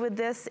perfectly with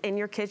this in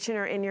your kitchen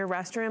or in your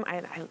restroom.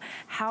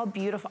 How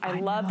beautiful. I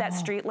love that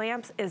street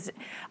lamps.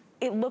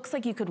 It looks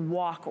like you could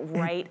walk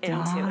right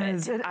into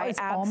it. It's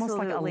almost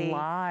like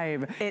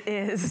alive. It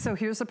is. So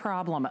here's the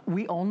problem.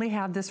 We only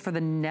have this for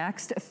the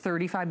next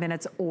 35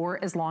 minutes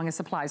or as long as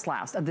supplies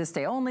last. This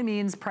day only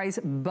means price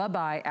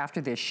bye-bye after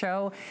this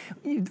show.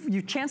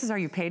 Chances are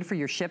you paid for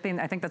your shipping.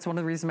 I think that's one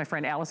of the reasons my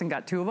friend Allison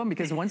got 2 of them,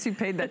 because once you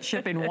paid that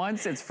shipping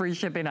once, it's free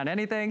shipping on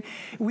anything.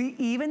 We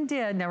even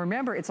did, now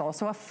remember, it's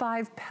also a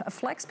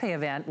flex pay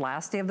event,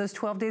 last day of those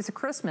 12 days of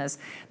Christmas.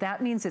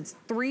 That means it's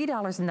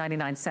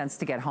 $3.99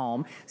 to get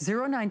home.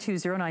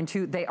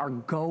 092092, they are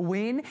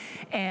going,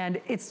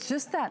 and it's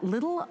just that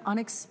little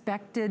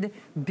unexpected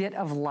bit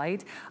of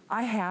light.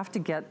 I have to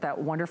get that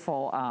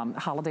wonderful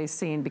holiday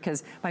scene,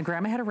 because my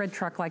grandma had a red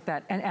truck like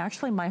that, and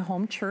actually my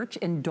home church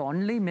in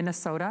Donley,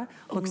 Minnesota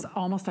looks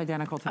almost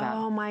identical to that.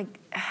 Oh my,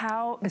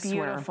 how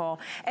beautiful.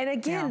 And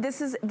again,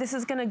 this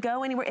is gonna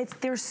go anywhere.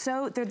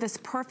 They're this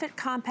perfect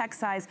compact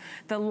size.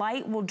 The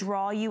light will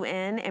draw you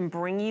in and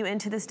bring you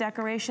into this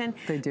decoration.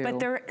 They do. But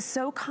they're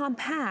so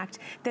compact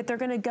that they're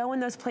gonna go in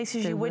those places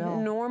you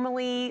wouldn't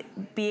normally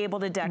be able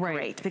to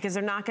decorate, because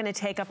they're not going to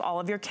take up all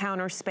of your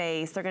counter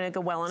space. They're going to go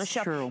well on a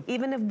shelf,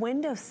 even a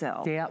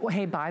windowsill. Yeah. Well,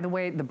 hey, by the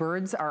way, the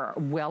birds are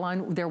well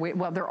on their way.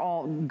 Well, they're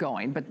all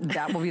going, but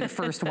that will be the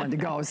first one to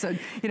go. So,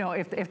 you know,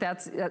 if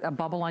that's a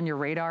bubble on your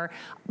radar,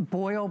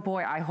 boy, oh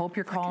boy, I hope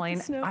you're calling.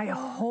 I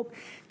hope,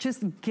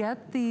 just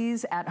get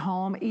these at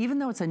home, even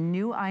though it's a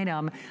new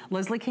item.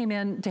 Leslie came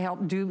in to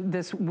help do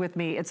this with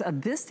me. It's a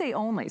this day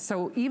only.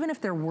 So even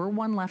if there were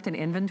one left in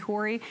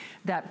inventory,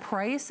 that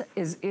price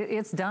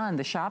it's done.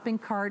 The shopping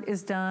cart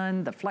is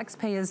done. The flex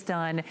pay is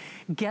done.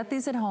 Get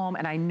these at home.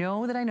 And I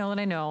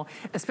know,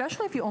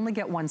 especially if you only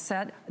get one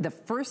set, the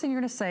first thing you're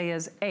going to say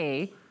is,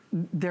 A,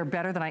 they're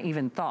better than I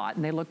even thought,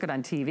 and they look good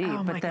on TV.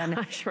 But then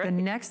the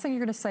next thing you're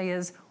going to say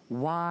is,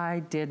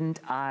 why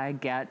didn't I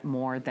get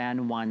more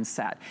than one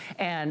set?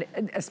 And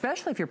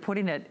especially if you're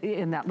putting it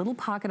in that little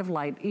pocket of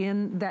light,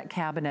 in that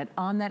cabinet,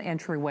 on that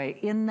entryway,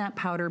 in that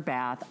powder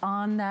bath,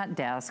 on that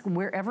desk,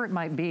 wherever it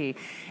might be.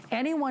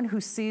 Anyone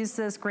who sees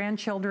this,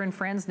 grandchildren,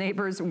 friends,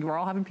 neighbors, we're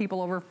all having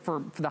people over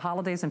for the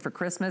holidays and for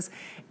Christmas,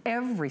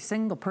 every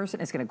single person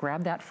is gonna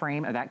grab that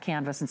frame or that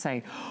canvas and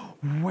say,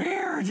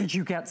 where did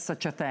you get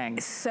such a thing?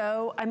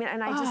 So, I mean,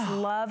 and I just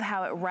love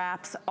how it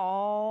wraps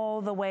all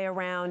the way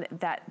around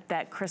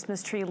that Christmas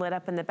tree lit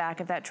up in the back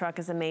of that truck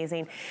is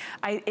amazing.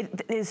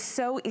 It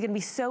can be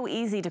so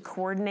easy to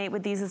coordinate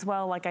with these as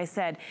well. Like I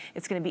said,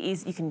 it's going to be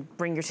easy. You can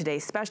bring your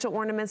today's special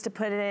ornaments to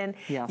put it in.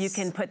 Yes. You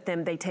can put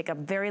them, they take up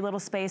very little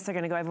space. They're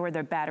going to go everywhere.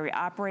 They're battery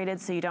operated,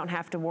 so you don't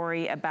have to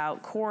worry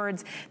about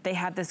cords. They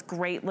have this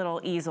great little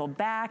easel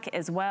back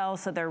as well,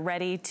 so they're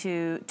ready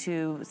to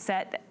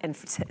set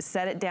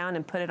it down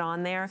and put it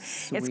on there.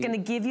 Sweet. It's going to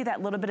give you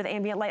that little bit of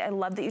ambient light. I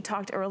love that you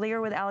talked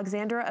earlier with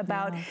Alexandra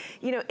about,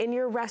 you know, in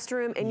your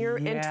restroom, in your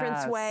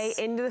entranceway,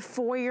 into the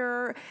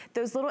foyer,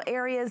 those little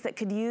areas that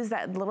could use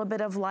that little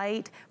bit of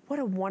light. What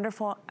a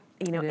wonderful,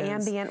 you know,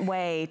 ambient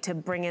way to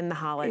bring in the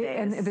holidays.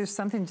 And there's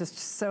something just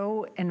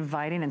so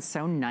inviting and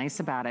so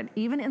nice about it,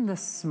 even in the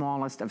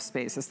smallest of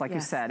spaces, like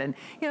you said. And,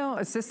 you know,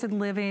 assisted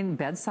living,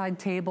 bedside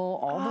table,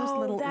 all those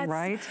little,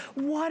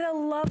 what a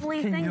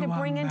lovely thing to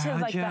bring into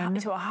like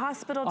to a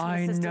hospital, to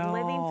an assisted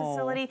living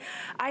facility.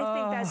 I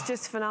think that's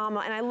just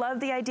phenomenal. And I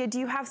love the idea. Do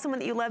you have someone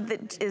that you love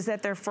that is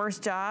at their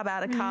first job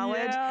out of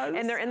college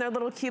and they're in their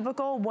little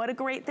cubicle? What a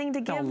great thing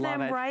to give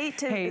them, right?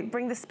 To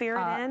bring the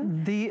spirit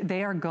in.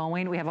 They are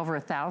going. We have over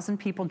 1,000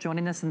 people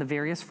joining us in the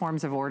various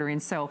forms of ordering.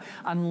 So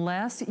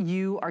unless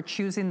you are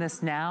choosing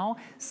this now,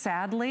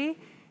 sadly,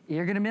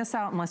 you're gonna miss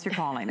out unless you're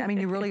calling. I mean,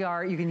 you really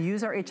are. You can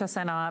use our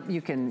HSN app,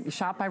 you can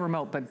shop by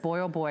remote, but boy,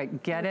 oh boy,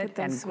 get it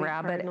and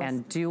grab it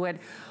and do it.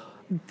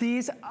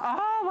 These,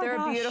 oh my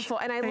gosh. They're beautiful.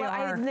 And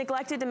I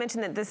neglected to mention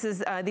that this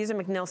is, these are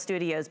McNeil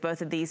Studios,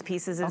 both of these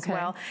pieces as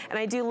well. And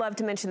I do love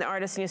to mention the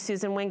artist,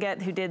 Susan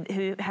Wingate,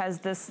 who has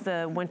this,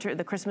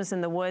 the Christmas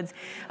in the Woods.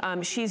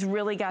 She's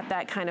really got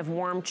that kind of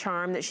warm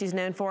charm that she's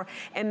known for.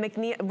 And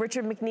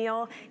Richard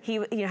McNeil,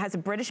 he has a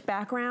British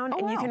background,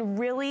 and you can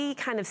really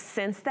kind of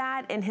sense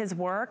that in his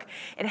work.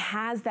 It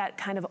has that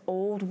kind of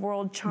old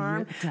world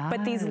charm,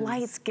 but these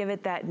lights give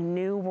it that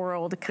new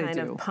world kind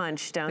of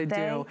punch, don't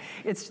they?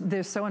 They do.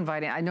 They're so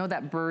inviting. I know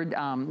that bird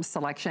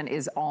selection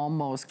is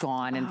almost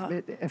gone.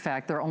 And in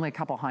fact, there are only a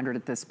couple hundred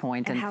at this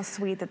point. And how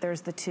sweet that there's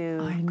the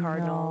two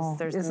cardinals.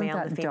 There's the male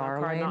and the female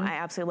cardinal. I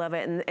absolutely love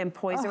it. And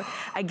poised,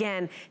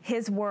 again,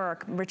 his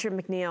work, Richard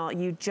McNeil,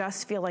 you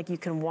just feel like you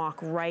can walk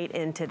right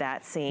into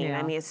that scene.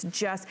 I mean, it's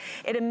just,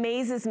 it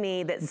amazes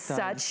me that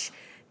such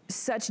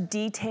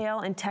detail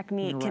and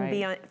technique can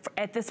be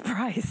at this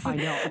price. I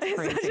know, it's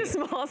crazy. Such a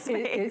small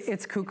space.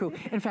 It's cuckoo.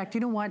 In fact,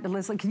 you know what,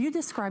 Leslie, can you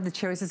describe the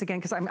choices again?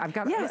 Because I've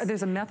got,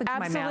 there's a method to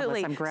my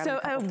madness. I'm grabbing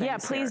a couple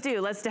things please do.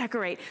 Let's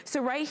decorate.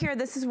 So right here,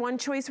 this is one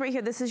choice right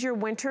here. This is your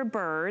winter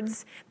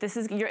birds. This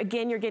is,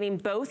 again, you're getting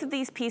both of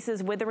these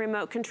pieces with the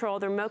remote control.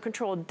 The remote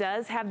control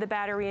does have the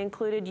battery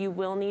included. You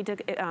will need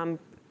to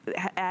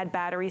add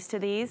batteries to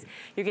these.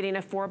 You're getting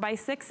a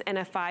 4x6 and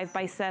a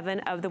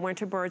 5x7 of the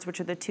winter birds, which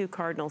are the two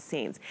cardinal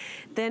scenes.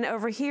 Then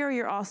over here,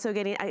 you're also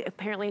getting,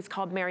 apparently it's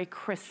called Merry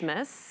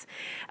Christmas.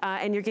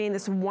 And you're getting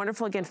this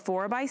wonderful, again,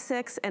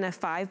 4x6 and a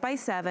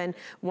 5x7,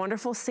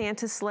 wonderful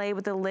Santa sleigh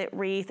with the lit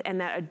wreath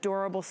and that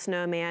adorable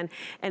snowman.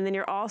 And then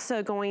you're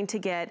also going to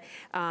get,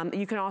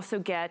 you can also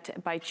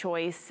get by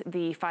choice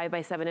the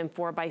 5x7 and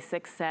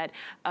 4x6 set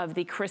of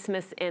the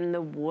Christmas in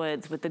the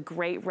Woods with the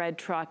great red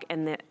truck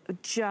and the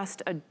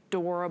just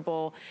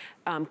adorable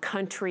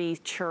country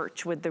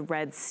church with the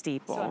red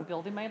steeple. So I'm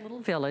building my little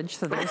village.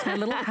 So there's my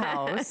little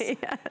house.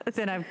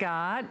 Then I've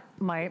got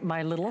my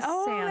little Santa.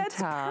 Oh, that's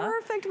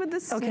perfect with the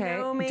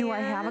snowman. Do I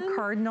have a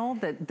cardinal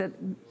that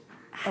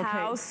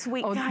How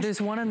sweet. Oh, gosh,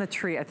 there's one on the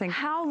tree, I think.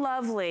 How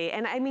lovely.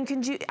 And I mean,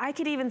 I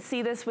could even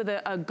see this with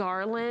a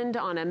garland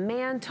on a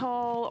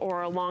mantle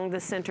or along the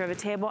center of a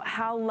table.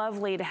 How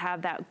lovely to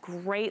have that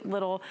great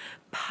little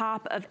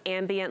pop of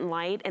ambient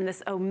light and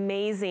this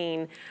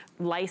amazing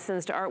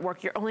licensed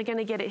artwork. You're only going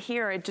to get it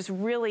here. It just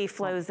really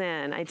flows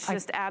in. It's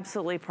just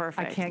absolutely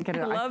perfect. I can't get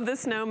it. I love the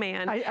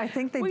snowman. I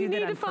think they do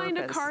that on purpose. We need to find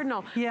a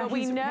cardinal. Yeah, but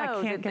we know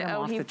I can't get him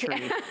off the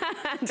tree.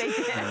 They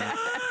did.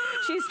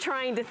 She's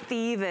trying to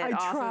thieve it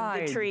off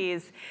of the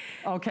trees.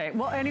 Okay,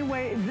 well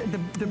anyway,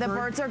 the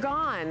birds are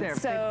gone. They've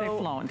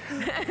flown.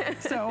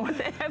 So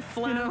they have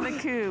flown the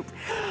coop.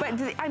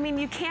 But I mean,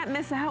 you can't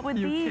miss out with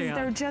these.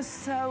 They're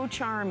just so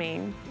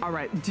charming. All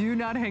right, do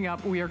not hang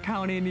up. We are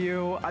counting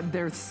you.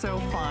 They're so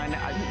fun.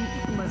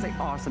 Leslie,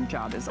 awesome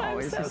job as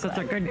always. You're such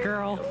a good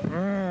girl.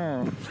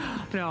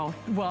 No,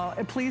 well,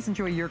 please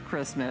enjoy your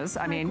Christmas.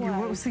 I mean, you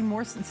will see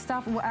more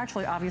stuff. Well,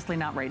 actually, obviously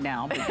not right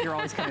now, but you're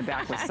always coming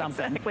back with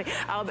something. Exactly.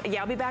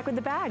 I'll be back with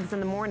the bags in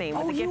the morning,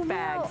 with the gift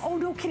bags. Oh,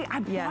 no kidding.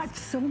 I bought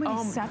so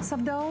many sets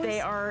of those.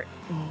 They are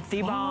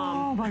the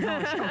bomb. Oh my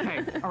gosh.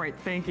 Okay. All right.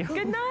 Thank you.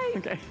 Good night.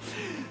 Okay.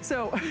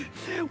 So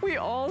we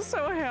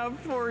also have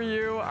for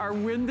you our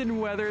wind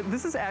and weather.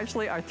 This is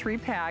actually our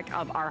 3-pack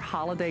of our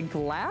holiday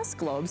glass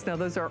globes. Now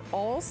those are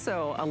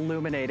also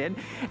illuminated.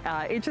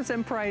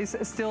 HSN price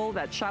still,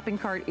 that shopping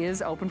cart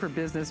is open for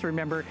business.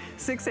 Remember,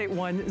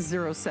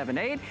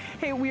 681078.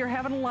 Hey, we are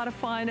having a lot of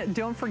fun.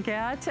 Don't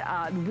forget,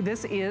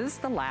 this is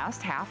the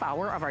last half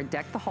hour of our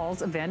Deck the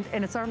Halls event,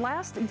 and it's our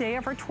last day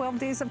of our 12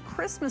 days of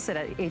Christmas at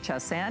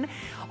HSN.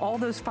 All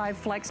those 5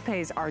 flex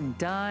pays are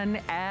done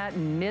at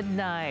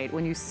midnight.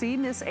 When you see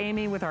Miss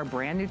Amy with our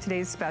brand new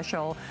Today's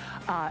Special,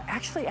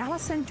 actually,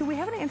 Allison, do we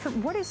have any info?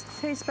 What is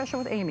Today's Special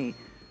with Amy?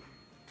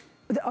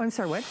 Oh, I'm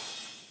sorry, what?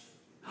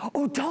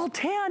 Oh, doll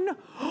 10.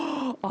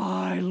 Oh,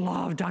 I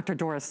love Dr.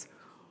 Doris.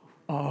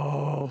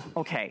 Oh,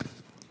 okay.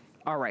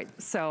 All right,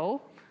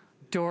 so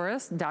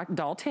Doris,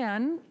 doll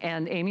 10,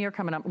 and Amy are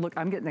coming up. Look,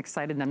 I'm getting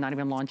excited and I'm not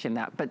even launching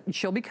that, but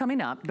she'll be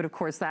coming up. But of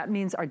course, that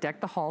means our Deck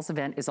the Halls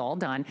event is all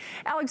done.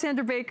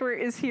 Alexandra Baker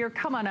is here.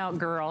 Come on out,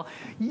 girl.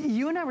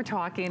 You and I were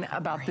talking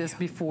about this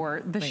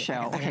before the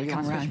show. Okay, you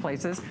want to switch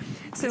places?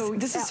 So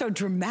this is so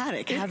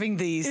dramatic, having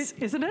these.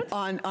 Isn't it?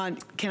 On,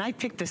 can I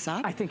pick this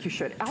up? I think you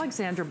should.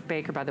 Alexandra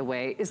Baker, by the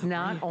way, is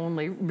not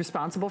only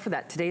responsible for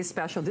that Today's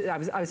Special.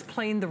 I was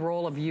playing the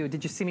role of you.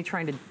 Did you see me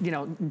trying to,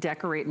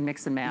 decorate and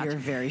mix and match? You're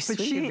very sweet.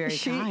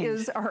 But she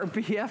is our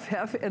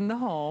BFF in the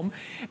home,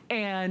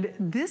 and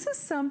this is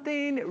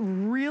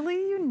something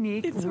really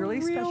unique, really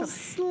special.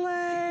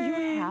 Sleigh.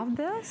 You have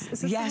this?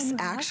 Is this yes,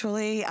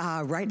 actually,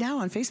 right now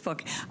on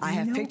Facebook, I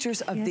have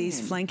pictures of these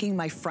flanking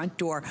my front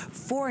door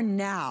for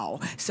now.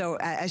 So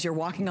as you're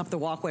walking up the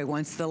walkway,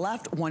 one's to the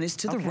left, one is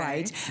to the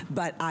right.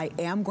 But I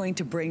am going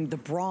to bring the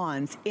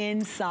bronze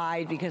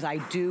inside because I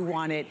do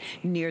want it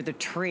near the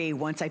tree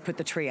once I put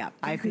the tree up.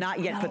 I have not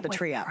yet put the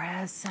tree up.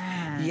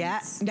 Presents.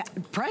 Yes,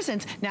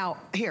 presents. Now,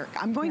 here,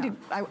 I'm going to,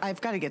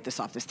 I've got to get this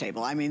off this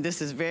table. I mean,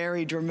 this is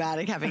very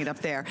dramatic having it up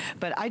there,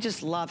 but I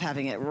just love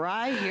having it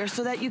right here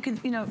so that you can,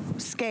 you know,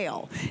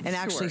 scale and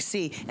actually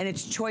see. And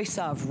it's choice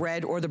of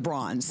red or the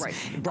bronze. Right.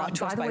 Brought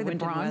to us by wind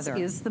and weather. The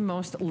bronze is the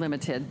most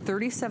limited,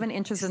 37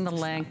 inches in the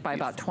length by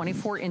about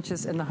 24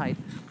 inches in the height.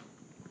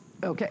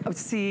 Okay,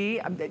 see,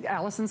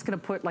 Allison's gonna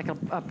put like a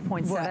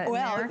poinsettia in there.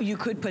 Well, you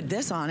could put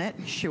this on it.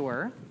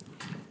 Sure.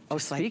 Oh,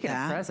 speaking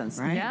of presents,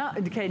 right?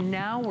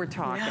 Now we're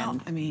talking. Now,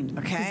 I mean,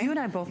 okay. Because you and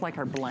I both like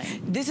our bling.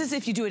 This is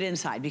if you do it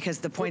inside, because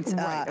the points,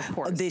 of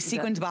course. The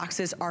sequins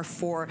boxes are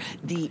for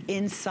the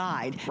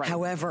inside. Right.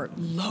 However,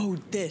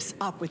 load this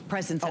up with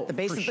presents at the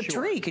base of the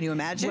tree. Can you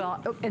imagine?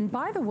 Well, and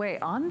by the way,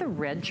 on the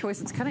red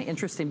choice, it's kind of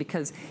interesting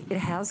because it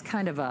has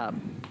kind of a,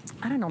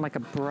 I don't know, like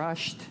a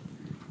brushed,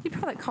 you'd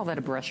probably call that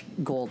a brush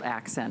gold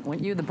accent,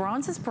 wouldn't you? The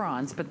bronze is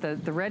bronze, but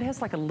the red has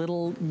like a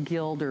little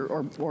gild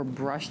or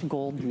brushed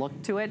gold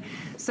look to it.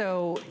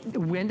 So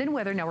wind and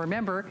weather, now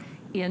remember,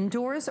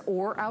 indoors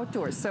or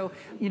outdoors. So,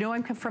 you know,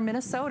 I'm from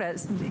Minnesota,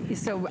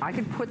 so I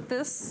could put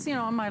this, you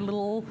know, on my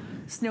little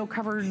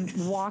snow-covered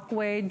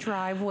walkway,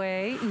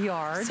 driveway,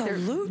 yard.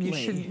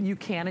 Absolutely. You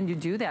can and you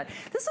do that.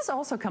 This is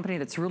also a company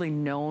that's really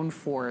known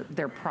for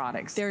their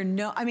products. I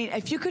mean,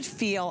 if you could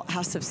feel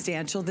how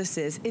substantial this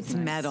is, it's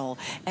metal.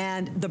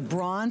 And the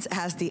bronze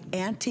has the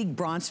antique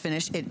bronze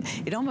finish.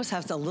 It almost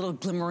has a little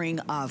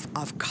glimmering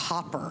of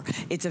copper.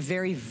 It's a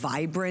very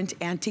vibrant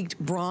antique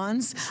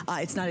bronze.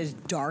 It's not as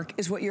dark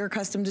as what you're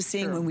accustomed to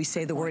seeing when we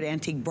say the word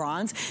antique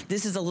bronze.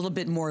 This is a little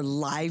bit more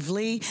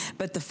lively,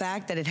 but the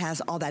fact that it has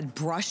all that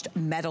brushed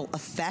metal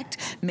effect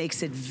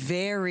makes it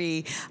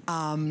very,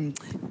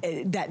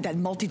 that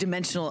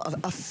multi-dimensional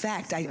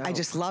effect. I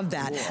just love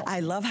that. Cool.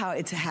 I love how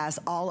it has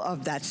all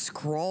of that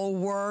scroll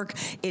work.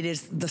 It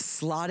is the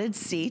slotted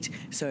seat.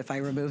 So if I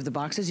remove the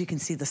boxes, you can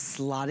see the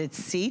slotted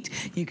seat.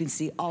 You can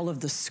see all of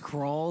the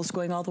scrolls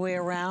going all the way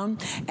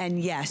around. And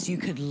yes, you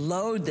could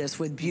load this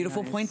with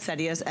beautiful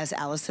poinsettias, as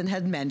Allison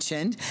had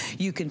mentioned.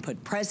 You can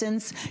put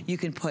presents. You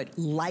can put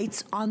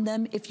lights on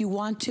them if you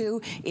want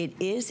to. It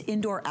is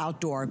indoor,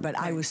 outdoor, but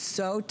I was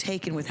so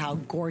taken with how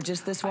gorgeous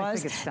this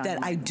was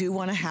that I do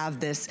want to have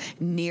this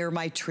near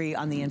my tree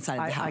on the inside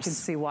of the house. I can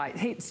see why.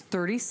 Hey, it's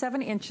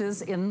 37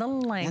 inches in the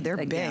length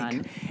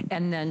big.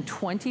 And then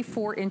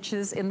 24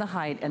 inches in the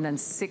height, and then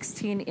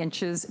 16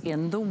 inches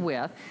in the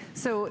width.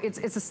 So it's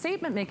a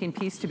statement-making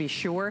piece to be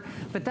sure,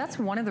 but that's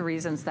one of the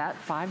reasons that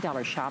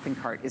 $5 shopping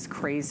cart is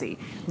crazy.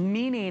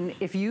 Meaning,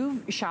 if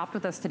you've shopped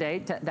with us today,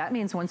 that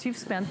means once you've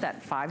spent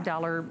that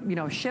 $5, you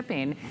know,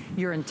 shipping,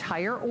 your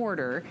entire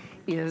order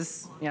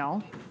is, you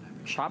know,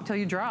 shop till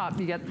you drop.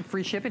 You get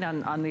free shipping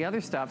on the other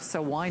stuff,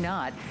 so why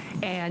not?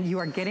 And you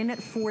are getting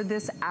it for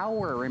this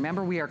hour.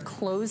 Remember, we are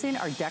closing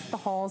our Deck the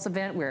Halls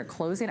event. We are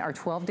closing our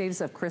 12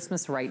 days of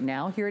Christmas right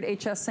now here at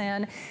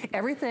HSN.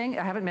 Everything,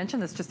 I haven't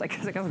mentioned this just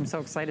because I'm so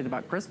excited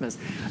about Christmas.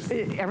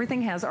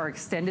 Everything has our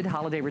extended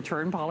holiday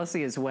return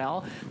policy as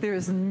well. There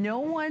is no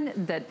one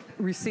that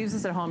receives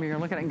this at home, you're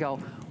gonna look at it and go,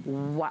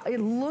 wow,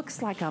 it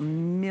looks like $1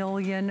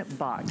 million.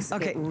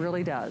 Okay. It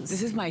really does.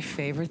 This is my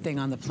favorite thing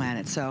on the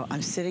planet. So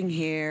I'm sitting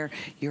here,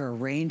 you're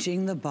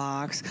arranging the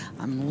box,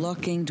 I'm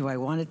looking, do I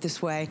want it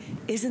this way?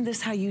 Isn't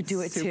this how you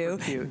do it too?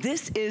 Cute.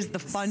 This is the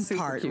fun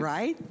part,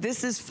 right?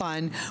 This is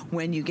fun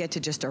when you get to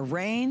just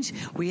arrange.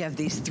 We have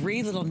these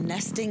 3 little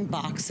nesting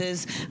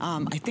boxes.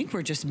 I think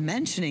we're just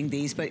mentioning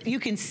these, but you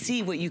can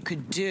see what you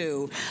could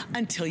do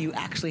until you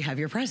actually have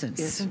your presents.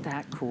 Isn't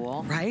that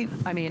cool? Right?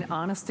 I mean,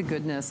 honest to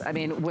goodness, I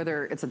mean,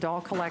 whether it's a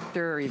doll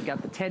collector or you've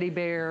got the teddy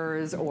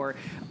bears, or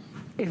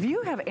if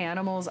you have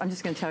animals, I'm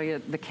just gonna tell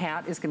you, the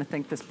cat is gonna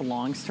think this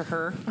belongs to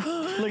her.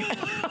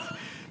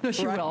 No,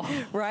 she will.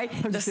 Right?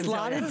 The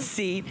slotted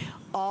seat,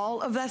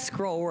 all of that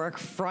scroll work,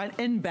 front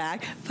and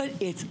back, but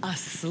it's a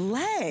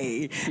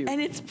sleigh. Cute. And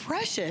it's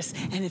precious,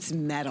 and it's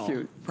metal.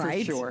 Cute,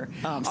 right? For sure.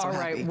 Oh, I'm so all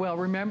happy. right, well,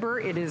 remember,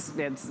 it's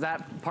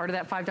that part of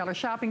that $5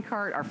 shopping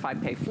cart, our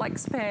 5-pay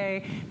flex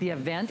pay. The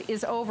event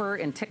is over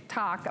in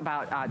TikTok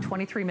about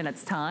 23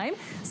 minutes time,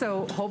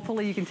 so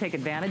hopefully you can take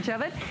advantage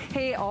of it.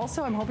 Hey,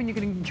 also, I'm hoping you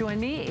can join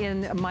me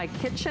in my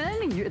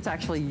kitchen. It's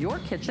actually your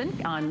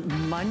kitchen on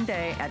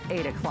Monday at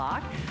 8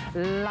 o'clock.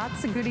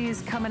 Lots of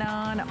goodies coming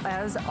on,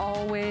 as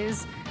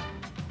always.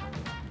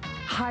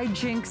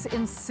 Hijinks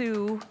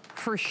ensue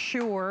for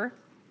sure.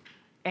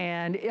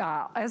 And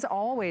as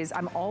always,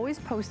 I'm always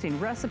posting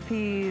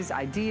recipes,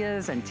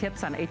 ideas, and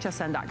tips on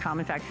hsn.com.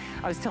 In fact,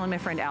 I was telling my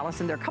friend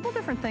Allison, there are a couple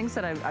different things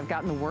that I've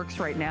got in the works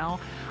right now.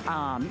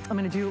 I'm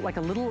gonna do like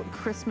a little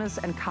Christmas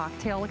and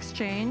cocktail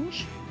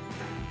exchange.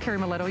 Carrie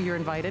Miletto, you're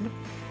invited.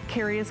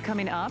 Carrie is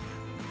coming up.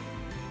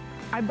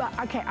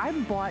 I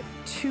bought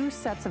 2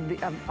 sets of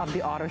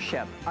the auto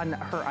ship on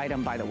her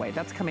item, by the way.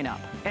 That's coming up.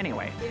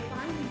 Anyway. If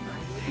I'm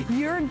invited,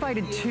 you're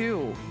invited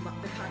too. The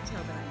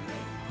cocktail that I made.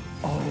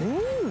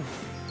 Oh,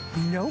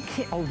 no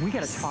kid. Oh, we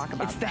got to talk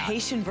about It's the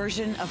Haitian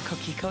version of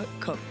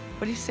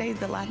what do you say,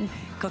 the Latin?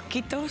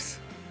 Coquitos?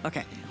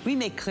 Okay, we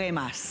make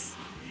cremas.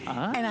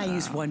 And I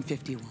use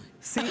 151.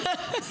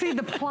 See,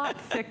 the plot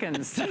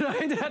thickens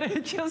tonight at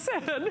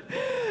HSN.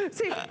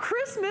 See,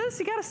 Christmas,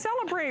 you got to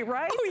celebrate,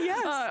 right? Oh,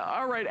 yes.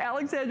 All right,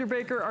 Alexandra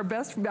Baker, our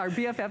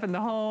BFF in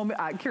the home.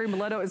 Carrie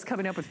Mileto is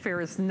coming up with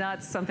Ferris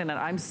Nuts, something that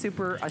I'm a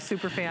super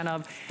fan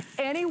of.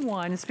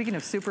 Anyone, speaking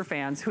of super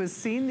fans, who has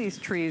seen these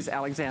trees,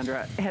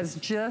 Alexandra, has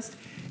just...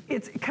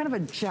 It's kind of a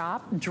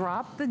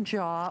drop the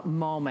jaw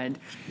moment.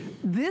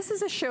 This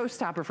is a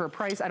showstopper for a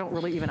price I don't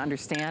really even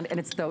understand, and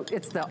it's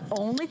the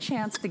only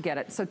chance to get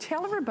it. So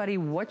tell everybody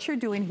what you're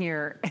doing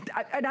here.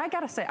 And I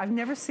gotta say, I've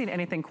never seen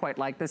anything quite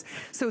like this.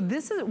 So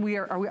this is,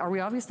 are we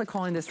obviously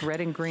calling this red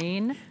and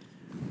green?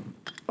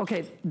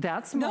 Okay,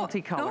 that's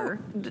multicolor.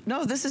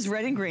 No, this is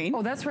red and green.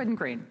 Oh, that's red and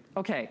green.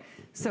 Okay,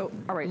 so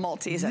all right.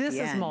 Multi is at the end.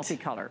 This is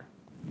multicolor.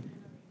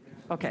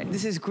 Okay.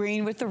 This is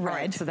green with the red. All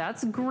right, so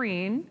that's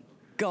green.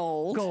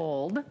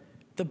 Gold,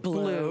 the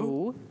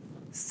blue,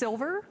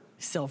 silver,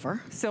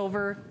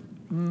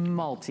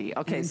 multi.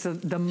 Okay, so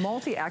the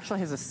multi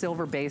actually has a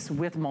silver base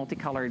with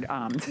multicolored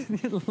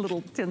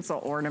little tinsel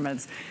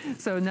ornaments.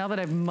 So now that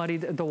I've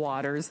muddied the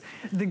waters,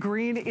 the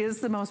green is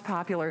the most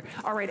popular.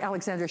 All right,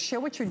 Alexandra, show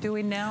what you're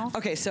doing now.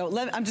 Okay, so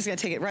I'm just gonna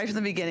take it right from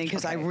the beginning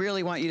because I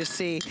really want you to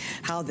see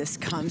how this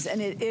comes,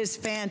 and it is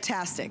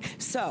fantastic.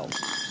 So,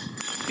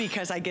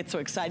 because I get so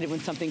excited when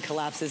something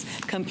collapses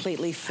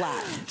completely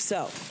flat.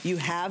 So you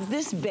have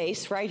this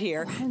base right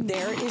here.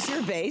 There is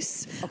your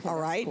base, all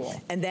right? Cool.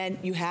 And then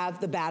you have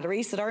the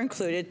batteries that are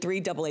included,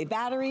 3 AA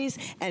batteries,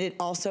 and it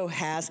also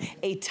has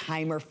a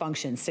timer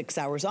function, 6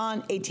 hours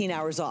on, 18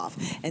 hours off.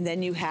 And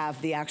then you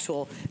have the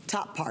actual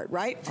top part,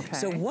 right? Okay.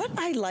 So what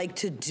I like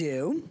to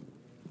do,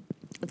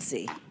 let's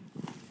see.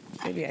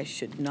 Maybe I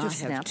should not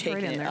have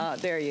taken it. Oh,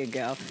 there you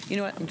go. You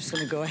know what? I'm just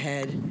going to go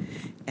ahead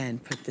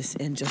and put this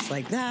in just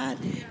like that.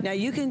 Now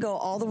you can go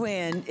all the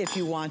way in if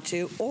you want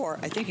to, or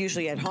I think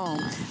usually at home,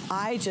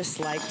 I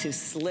just like to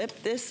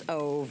slip this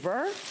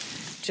over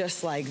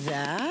just like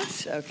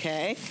that,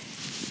 okay?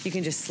 You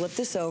can just slip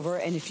this over,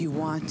 and if you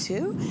want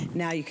to,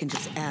 now you can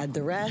just add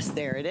the rest.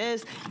 There it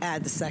is.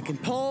 Add the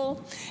second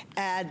pole,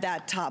 add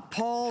that top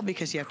pole,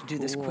 because you have to do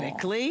this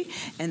quickly,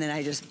 and then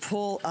I just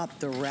pull up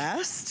the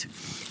rest.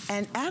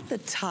 And at the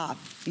top,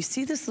 you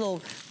see this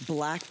little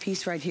black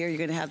piece right here? You're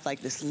gonna have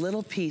like this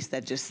little piece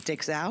that just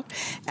sticks out.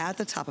 At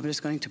the top, I'm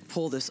just going to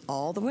pull this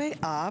all the way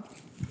up.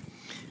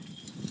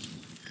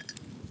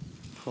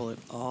 Pull it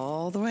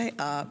all the way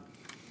up.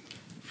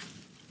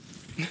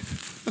 Why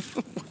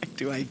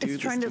do I do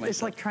this to myself?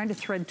 It's like trying to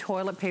thread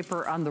toilet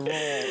paper on the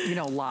roll, you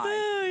know, live.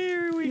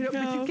 Here we go.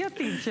 But you get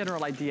the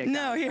general idea.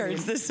 No, here,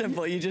 it's this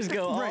simple. You just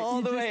go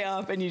all the way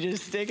up and you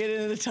just stick it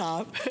into the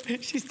top.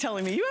 She's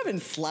telling me, you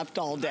haven't slept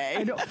all day.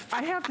 I know.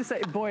 I have to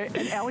say, boy,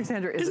 and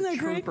Alexandra is a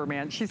trooper,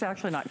 man. She's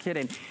actually not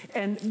kidding.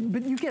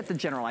 But you get the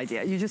general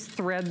idea. You just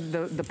thread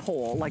the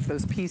pole, like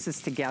those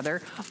pieces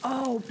together.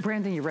 Oh,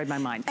 Brandon, you read my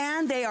mind.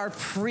 And they are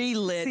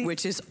pre-lit,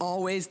 which is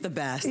always the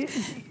best.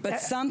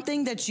 But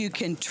something that you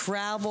can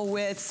travel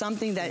with,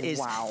 something that is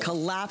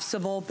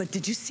collapsible. But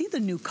did you see the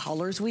new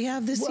colors we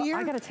have this year?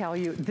 I got to tell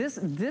you, this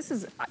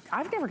is,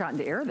 I've never gotten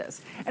to air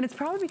this. And it's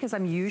probably because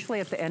I'm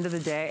usually at the end of the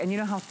day, and you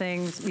know how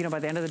things, you know, by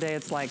the end of the day,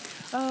 it's like,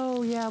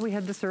 oh yeah, we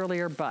had this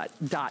earlier, but ...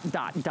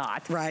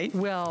 Right.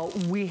 Well,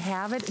 we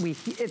have it,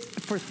 it's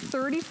for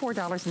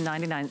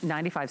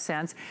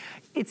 $34.95.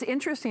 It's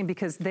interesting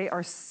because they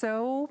are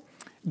so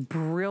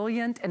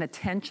brilliant and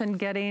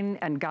attention-getting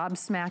and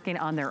gobsmacking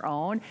on their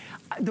own.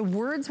 The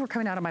words were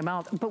coming out of my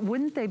mouth, but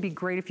wouldn't they be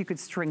great if you could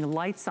string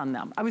lights on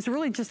them? I was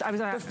really just,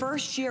 The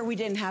first year we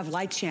didn't have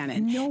lights,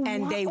 Shannon. No,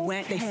 and they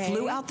they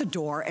flew out the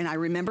door, and I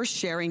remember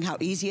sharing how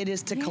easy it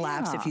is to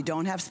collapse if you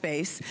don't have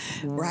space,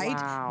 right?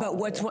 Wow. But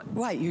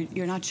what,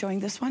 you're not showing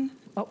this one?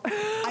 Oh.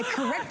 I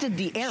corrected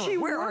the error. She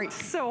worked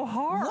so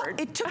hard. Look,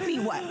 it took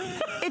me what?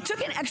 It took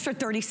an extra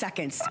 30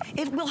 seconds.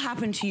 It will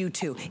happen to you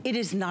too. It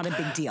is not a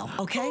big deal,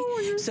 okay?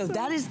 Oh, so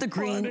that is the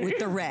green with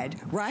the red,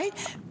 right?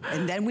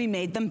 And then we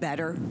made them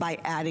better by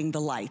adding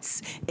the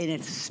lights. And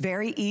it's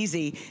very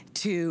easy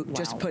to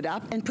just put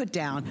up and put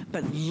down,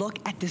 but look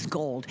at this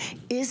gold.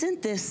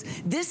 Isn't this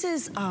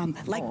is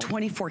like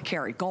 24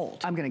 karat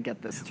gold. I'm gonna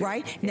get this too.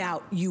 Right? Yeah.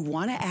 Now, you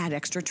wanna add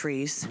extra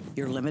trees.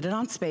 You're limited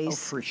on space. Oh,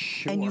 for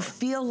sure. And you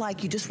feel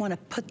like you just want to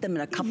put them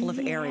in a couple of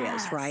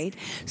areas, right?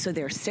 So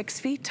they're 6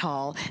 feet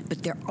tall,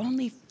 but they're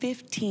only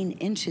 15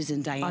 inches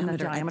in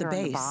diameter at the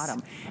base. On the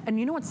bottom. And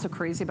you know what's so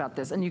crazy about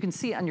this? And you can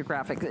see on your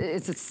graphic,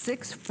 it's a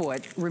 6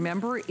 foot.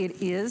 Remember, it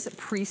is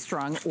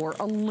pre-strung or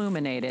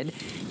illuminated.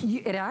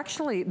 It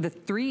actually, the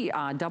 3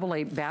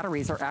 AA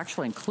batteries are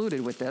actually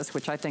included with this,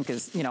 which I think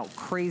is, you know,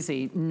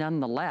 crazy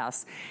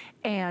nonetheless.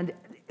 And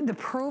the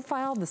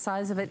profile, the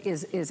size of it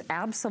is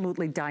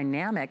absolutely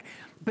dynamic.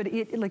 But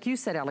it, like you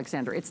said,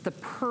 Alexander, it's the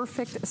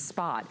perfect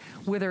spot.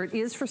 Whether it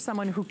is for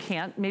someone who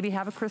can't maybe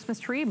have a Christmas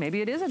tree,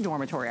 maybe it is a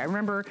dormitory. I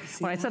remember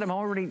when I said I'm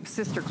already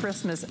Sister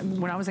Christmas,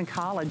 when I was in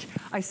college,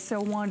 I so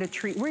wanted a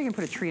tree. Where are you gonna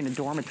put a tree in a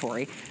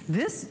dormitory?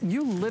 This,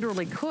 you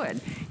literally could.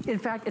 In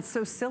fact, it's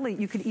so silly,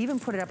 you could even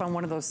put it up on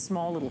one of those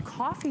small little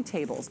coffee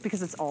tables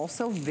because it's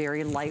also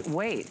very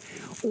lightweight.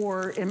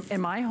 Or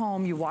in my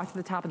home, you walk to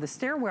the top of the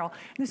stairwell,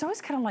 and there's always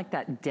kind of like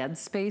that dead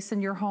space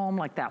in your home,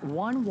 like that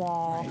one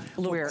wall. Right.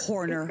 A little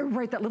corner.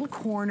 Right, that little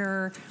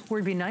corner where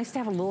it'd be nice to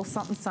have a little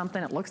something,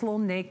 something. It looks a little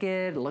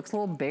naked, it looks a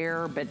little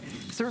bare, but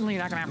certainly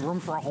you're not gonna have room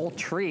for a whole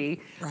tree.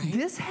 Right.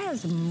 This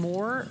has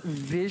more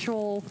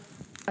visual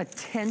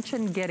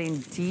attention getting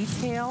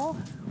detail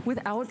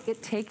without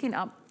it taking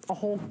up a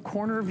whole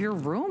corner of your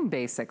room,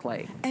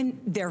 basically. And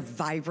they're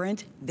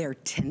vibrant, they're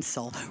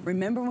tinsel.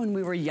 Remember when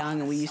we were young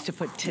and we used to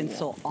put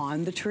tinsel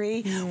on the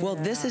tree? Yeah. Well,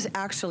 this is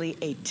actually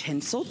a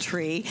tinsel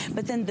tree,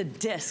 but then the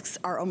discs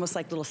are almost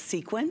like little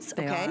sequins,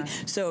 okay?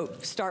 So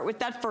start with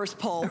that first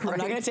pole. Right. I'm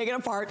not gonna take it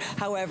apart.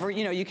 However,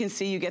 you know, you can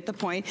see, you get the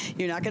point.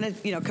 You're not gonna,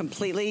 you know,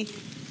 completely,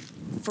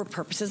 for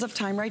purposes of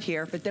time right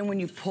here, but then when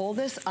you pull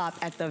this up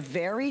at the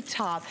very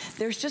top,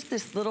 there's just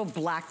this little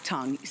black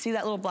tongue. See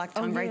that little black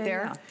tongue right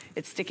there? Yeah.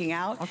 It's sticking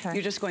out. Okay.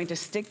 You're just going to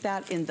stick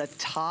that in the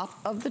top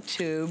of the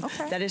tube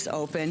that is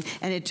open,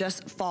 and it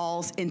just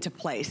falls into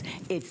place.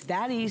 It's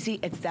that easy,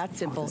 it's that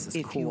simple.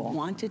 If you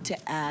wanted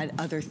to add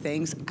other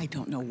things, I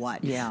don't know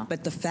what. Yeah.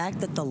 But the fact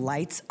that the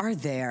lights are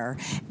there,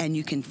 and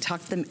you can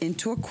tuck them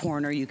into a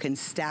corner, you can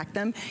stack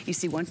them. You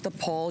see, once the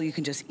pole, you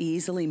can just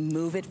easily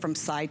move it from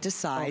side to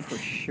side. Oh, for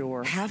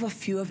sure. Have a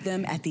few of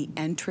them at the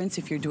entrance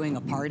if you're doing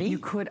a party. You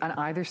could on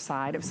either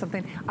side of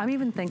something. I'm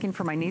even thinking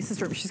for my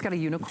niece's room, she's got a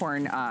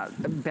unicorn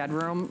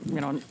bedroom, you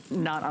know,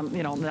 not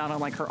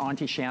unlike her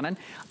auntie Shannon.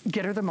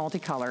 Get her the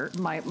multicolor.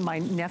 My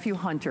nephew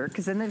Hunter,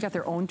 because then they've got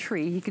their own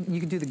tree. You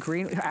could do the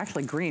green.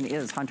 Actually, green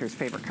is Hunter's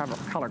favorite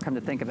color, come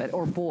to think of it.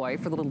 Or boy,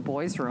 for the little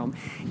boy's room.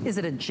 Is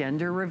it a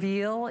gender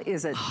reveal?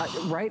 Is it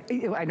right?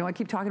 I know I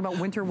keep talking about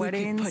winter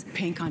weddings. You could put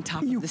pink on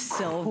top of the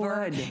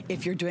silver.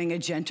 If you're doing a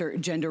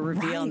gender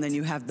reveal, and then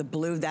you have the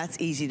blue, that's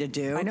easy to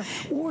do. I know.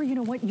 Or you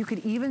know what? You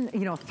could even,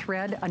 you know,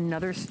 thread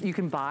another. You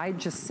can buy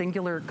just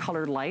singular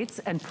colored lights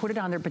and put it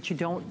on there, but you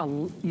don't,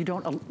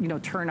 you know,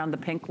 turn on the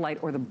pink light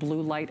or the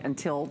blue light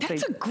until they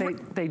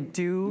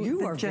do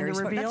the gender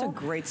reveal. That's a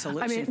great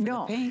solution. I mean, for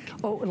the pink.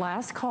 Oh,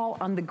 last call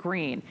on the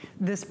green.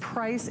 This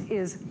price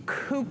is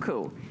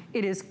cuckoo.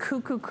 It is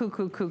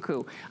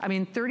cuckoo. I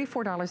mean,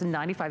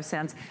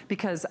 $34.95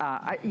 because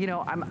I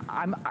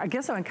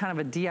guess I'm kind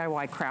of a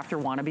DIY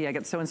crafter wannabe. I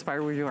get so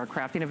inspired when we do our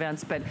crafting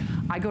events, but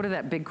I go to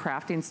that big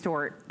crafting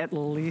store at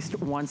least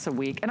once a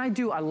week, and I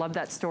love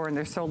that store, and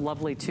they're so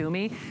lovely to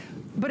me.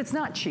 But it's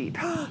not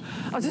cheap.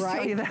 I'll just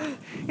tell you that.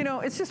 You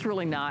know, it's just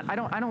really not. I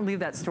don't leave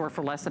that store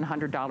for less than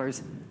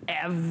 $100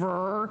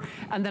 ever.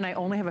 And then I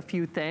only have a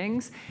few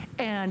things.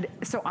 And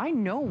so I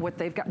know what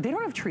they've got. They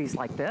don't have trees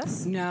like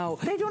this. No.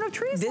 They don't have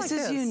trees like this.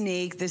 This is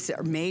unique. This is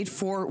made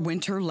for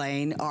Winter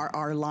Lane,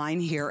 our line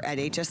here at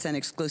HSN,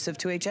 exclusive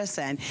to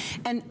HSN.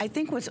 And I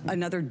think what's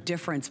another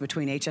difference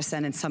between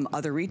HSN and some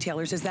other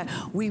retailers is that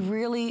we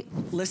really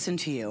listen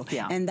to you.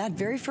 Yeah. And that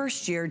very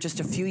first year, just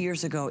a few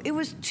years ago, it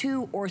was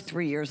 2 or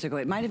 3 years ago,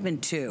 it might have been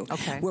 2,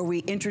 where we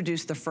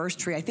introduced the first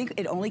tree. I think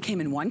it only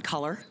came in one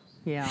color.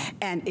 Yeah.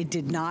 And it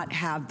did not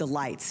have the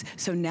lights.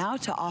 So now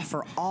to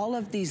offer all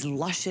of these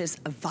luscious,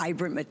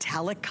 vibrant,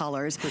 metallic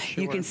colors,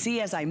 you can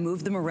see as I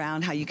move them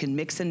around how you can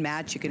mix and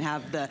match. You can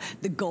have the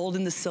gold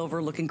and the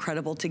silver look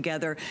incredible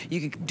together.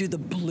 You can do the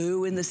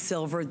blue and the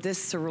silver.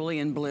 This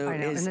cerulean blue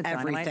is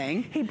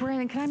everything. Hey,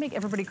 Brandon, can I make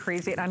everybody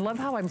crazy? And I love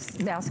how I'm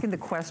asking the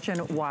question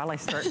while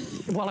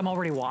I'm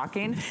already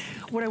walking.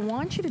 What I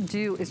want you to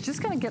do is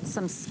just kind of get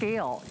some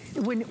scale.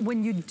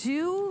 When you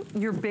do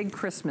your big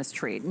Christmas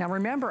tree, now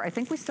remember, I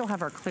think we still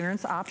have our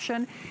clearance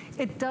option.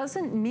 It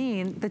doesn't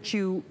mean that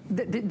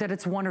that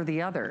it's one or the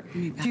other.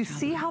 Do you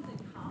see how?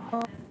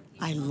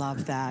 I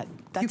love that.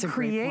 That's a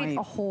great point. You create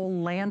a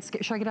whole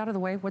landscape. Should I get out of the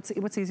way?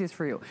 What's easiest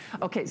for you?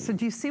 Okay, so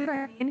do you see what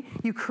I mean?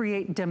 You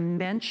create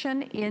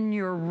dimension in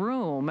your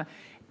room,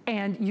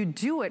 and you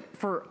do it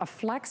for a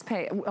flex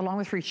pay along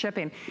with free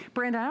shipping.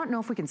 Brandon, I don't know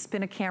if we can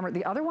spin a camera.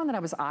 The other one that I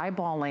was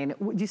eyeballing,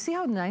 do you see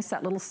how nice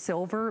that little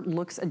silver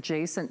looks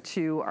adjacent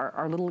to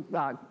our little,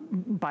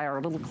 by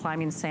our little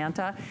climbing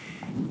Santa?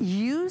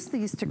 Use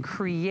these to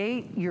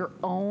create your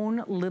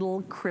own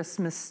little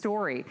Christmas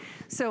story.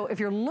 So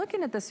if you're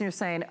looking at this and you're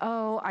saying,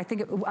 oh, I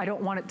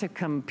don't want it to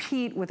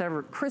compete with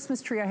every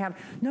Christmas tree I have.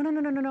 No,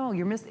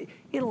 you're missing.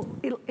 It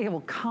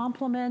will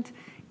complement.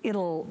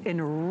 It'll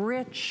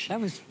enrich. That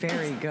was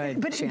very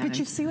good, but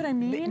you see what I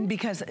mean?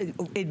 Because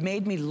it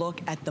made me look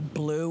at the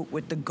blue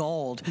with the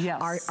gold.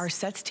 Yes. Our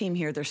sets team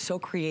here, they're so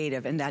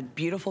creative, and that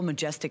beautiful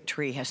majestic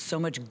tree has so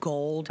much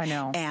gold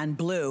and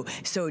blue.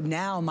 So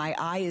now my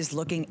eye is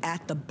looking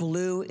at the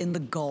blue in the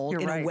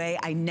gold a way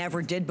I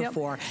never did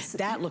before.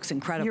 That looks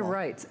incredible. You're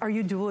right. Are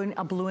you doing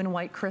a blue and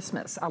white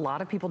Christmas? A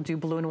lot of people do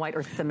blue and white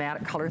or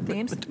thematic color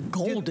themes. But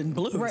gold and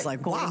blue is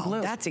like,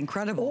 wow, that's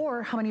incredible.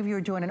 Or how many of you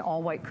are doing an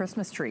all-white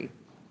Christmas tree?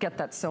 Get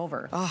that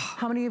silver. Oh.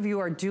 How many of you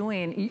are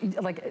doing,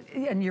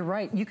 and you're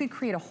right, you could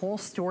create a whole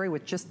story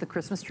with just the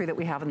Christmas tree that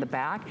we have in the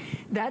back.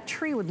 That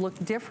tree would look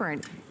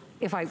different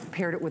if I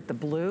paired it with the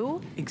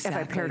blue, if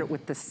I paired it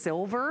with the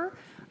silver.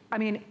 I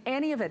mean,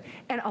 any of it.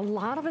 And a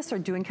lot of us are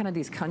doing kind of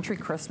these country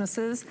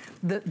Christmases.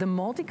 The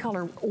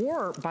multicolor,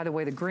 or by the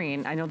way, the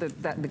green, I know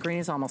that the green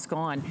is almost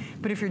gone,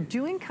 but if you're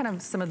doing kind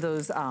of some of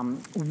those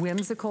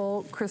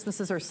whimsical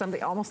Christmases or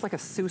something, almost like a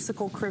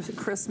Seussical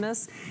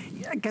Christmas,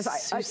 because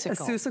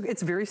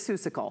it's very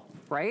Seussical,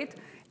 right?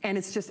 And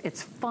it's just,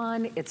 it's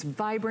fun, it's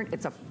vibrant,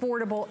 it's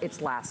affordable,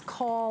 it's last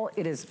call,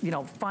 it is, you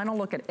know, final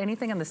look at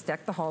anything on this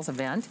Deck the Halls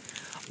event.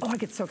 Oh, I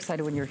get so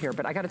excited when you're here,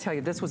 but I gotta tell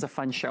you, this was a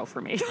fun show for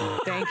me.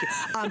 Thank you.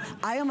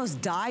 I almost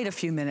died a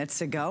few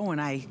minutes ago when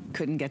I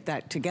couldn't get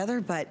that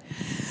together, but.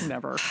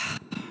 Never.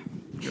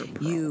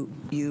 You,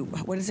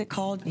 what is it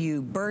called?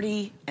 You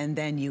birdie and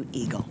then you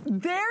eagle.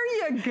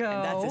 There you go.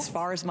 And that's as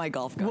far as my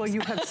golf goes. Well,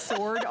 you have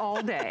soared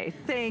all day.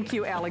 Thank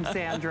you,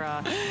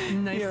 Alexandra.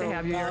 Nice to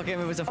have you here.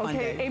 It was a fun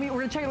day. Okay, Amy,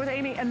 we're gonna check it with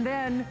Amy, and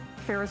then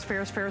Ferris,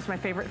 my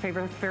favorite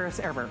Ferris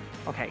ever.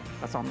 Okay,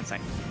 that's all I'm gonna say.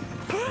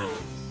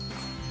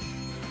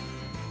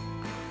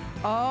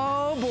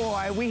 Oh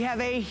boy, we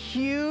have a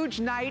huge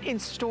night in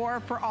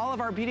store for all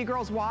of our beauty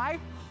girls. Why?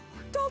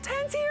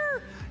 Dalton's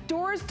here.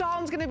 Doris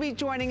Dalton's gonna be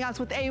joining us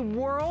with a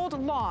world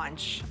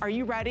launch. Are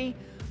you ready?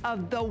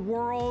 Of the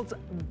world's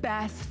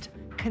best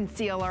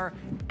concealer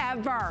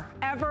ever.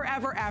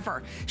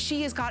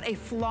 She has got a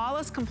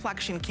flawless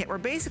complexion kit where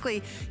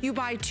basically you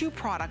buy 2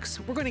 products.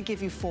 We're gonna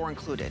give you 4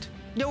 included.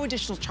 No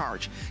additional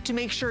charge to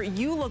make sure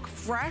you look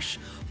fresh,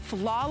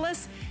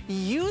 flawless,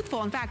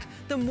 youthful. In fact,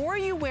 the more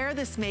you wear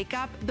this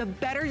makeup, the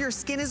better your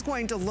skin is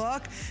going to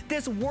look.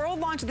 This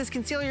world launch of this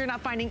concealer you're not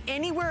finding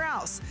anywhere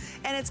else.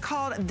 And it's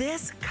called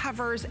This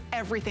Covers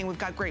Everything. We've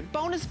got great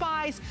bonus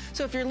buys.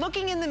 So if you're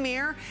looking in the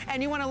mirror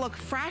and you want to look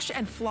fresh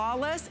and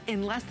flawless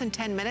in less than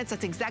 10 minutes,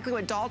 that's exactly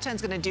what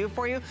Dalton's going to do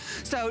for you.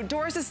 So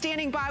Doris is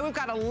standing by. We've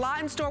got a lot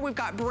in store. We've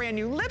got brand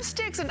new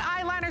lipsticks and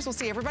eyeliners. We'll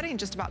see everybody in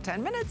just about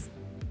 10 minutes.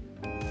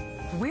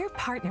 We're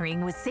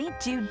partnering with St.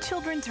 Jude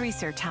Children's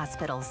Research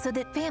Hospital so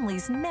that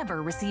families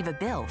never receive a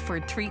bill for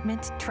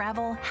treatment,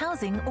 travel,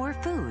 housing, or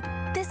food.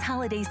 This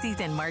holiday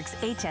season marks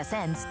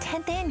HSN's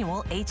 10th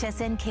annual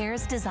HSN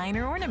Cares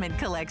Designer Ornament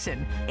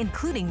Collection,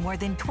 including more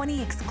than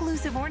 20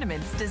 exclusive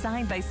ornaments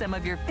designed by some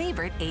of your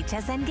favorite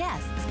HSN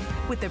guests.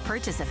 With the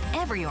purchase of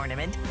every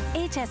ornament,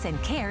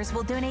 HSN Cares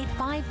will donate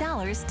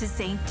 $5 to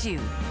St.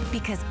 Jude,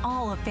 because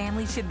all a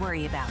family should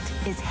worry about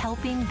is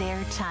helping their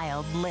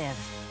child live.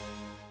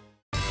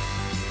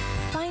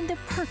 Find the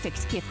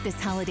perfect gift this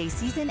holiday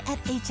season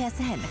at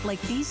HSN,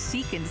 like these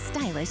chic and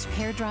stylish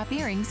pear drop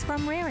earrings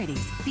from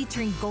Rarities,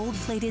 featuring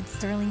gold-plated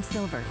sterling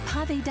silver,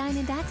 pave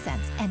diamond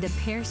accents, and a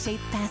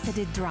pear-shaped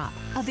faceted drop.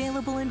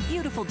 Available in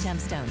beautiful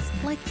gemstones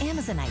like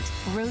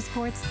Amazonite, rose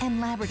quartz,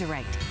 and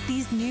labradorite.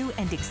 These new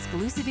and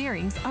exclusive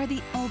earrings are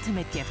the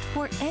ultimate gift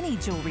for any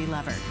jewelry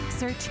lover.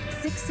 Search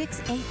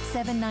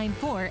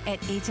 668794 at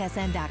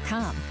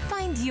hsn.com.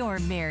 Find your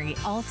Merry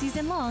all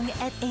season long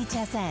at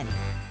HSN.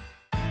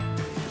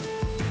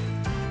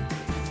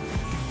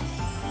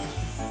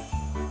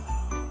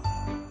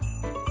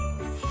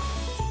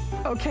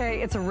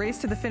 Okay, it's a race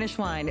to the finish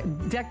line.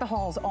 Deck the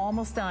Hall's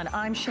almost done.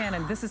 I'm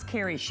Shannon. This is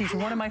Carrie. She's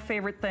one of my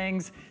favorite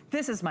things.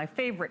 This is my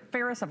favorite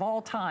Ferris of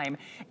all time.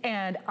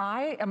 And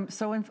I am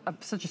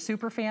such a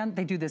super fan.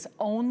 They do this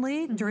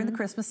only during the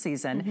Christmas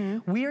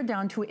season. We are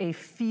down to a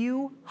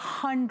few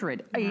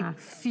hundred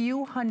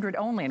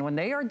only. And when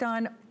they are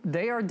done,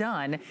 they are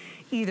done.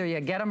 Either you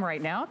get them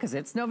right now, because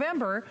it's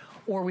November,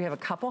 or we have a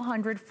couple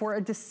hundred for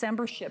a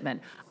December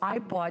shipment. I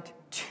bought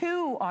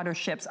 2 auto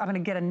ships. I'm gonna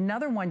get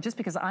another one just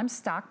because I'm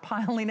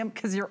stockpiling them,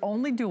 because you're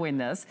only doing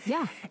this.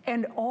 Yeah.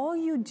 And all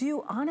you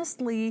do,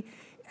 honestly,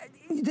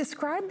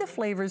 describe the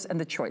flavors and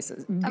the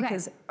choices,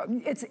 because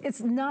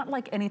it's not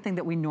like anything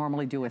that we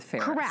normally do with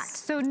Ferris. Correct.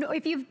 So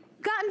if you've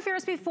gotten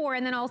Ferris before,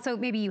 and then also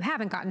maybe you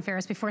haven't gotten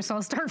Ferris before, so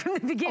I'll start from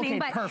the beginning.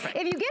 But perfect.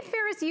 If you get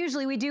Ferris,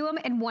 usually we do them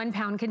in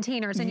 1-pound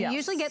containers, and you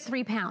usually get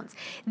 3 pounds.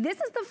 This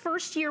is the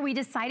first year we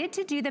decided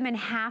to do them in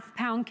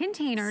half-pound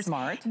containers.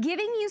 Smart.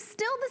 Giving you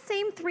still the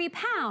same 3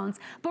 pounds,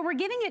 but we're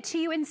giving it to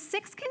you in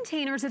 6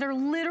 containers that are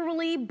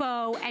literally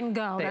bow and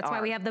go. That's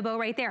why we have the bow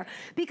right there.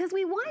 Because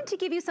we wanted to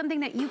give you something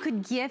that you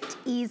could gift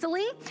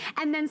easily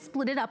and then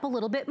split it up a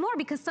little bit more,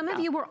 because some of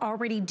you were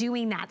already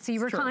doing that. So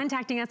you were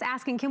contacting us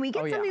asking, can we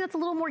get something that's a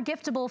little more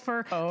giftable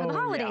for the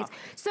holidays. Yeah.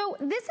 So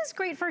this is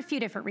great for a few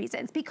different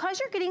reasons. Because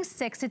you're getting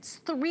 6, it's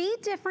 3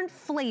 different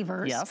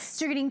flavors. Yes.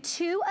 So you're getting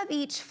 2 of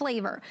each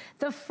flavor.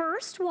 The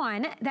first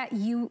one that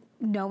you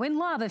know and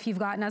love if you've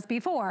gotten us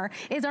before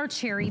is our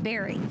cherry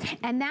berry.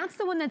 And that's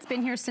the one that's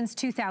been here since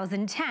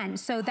 2010.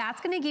 So that's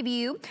gonna give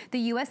you the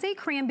USA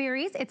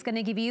cranberries. It's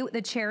gonna give you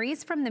the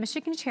cherries from the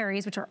Michigan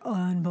cherries, which are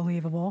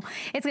unbelievable.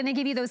 It's gonna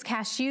give you those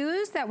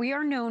cashews that we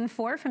are known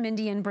for from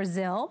India and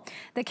Brazil,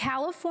 the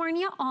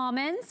California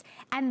almonds,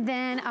 and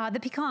then the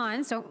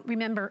pecans. Don't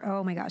remember,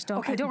 oh my gosh,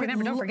 don't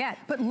forget.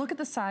 But look at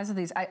the size of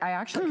these. I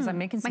actually, because I'm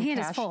making some my hand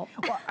is full.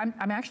 Well,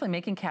 I'm actually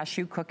making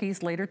cashew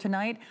cookies later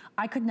tonight.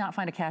 I could not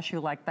find a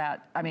cashew like that.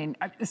 I mean,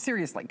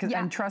 seriously,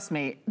 and trust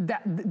me,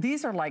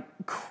 these are like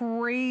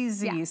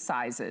crazy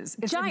sizes.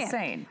 It's giant.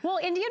 Insane. Well,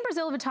 India and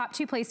Brazil are the top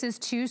 2 places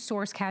to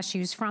source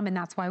cashews from, and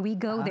that's why we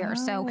go there.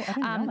 So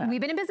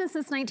we've been in business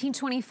since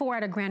 1924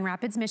 out of Grand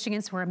Rapids,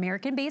 Michigan. So we're an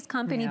American-based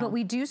company, but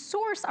we do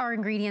source our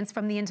ingredients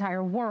from the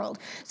entire world.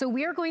 So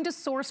we are going to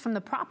source from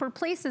the proper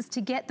places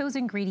to get those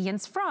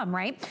ingredients from,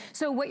 right?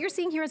 So what you're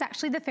seeing here is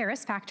actually the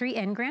Ferris factory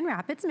in Grand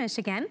Rapids,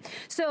 Michigan.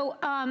 So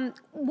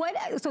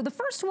so the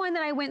first one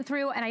that I went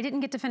through, and I didn't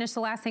get to finish the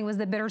last thing, was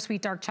the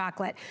bittersweet dark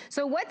chocolate.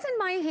 So what's in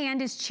my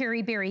hand is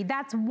cherry berry.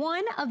 That's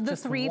one of the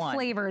 3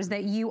 flavors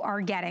that you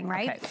are getting,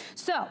 right? Okay.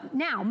 So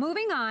now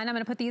moving on, I'm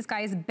gonna put these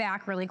guys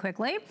back really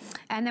quickly,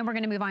 and then we're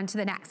gonna move on to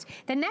the next.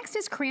 The next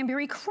is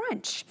cranberry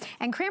crunch.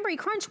 And cranberry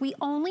crunch, we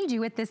only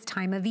do at this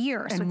time of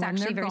year. So it's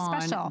actually very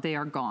special. They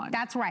are gone.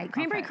 That's right.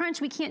 Cranberry crunch,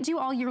 we can't do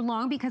all year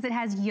long because it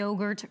has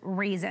yogurt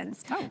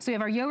raisins. So we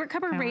have our yogurt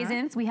covered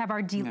raisins. We have our,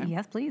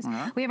 yes, please.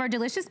 We have our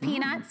delicious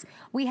peanuts.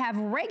 We have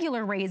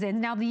regular raisins.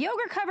 Now the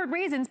yogurt covered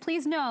raisins,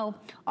 please know,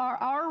 are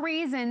our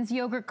raisins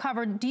yogurt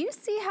covered. Do you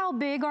see how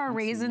big our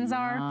raisins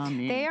are?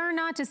 They are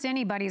not just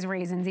anybody's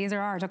raisins. These are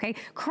ours, okay?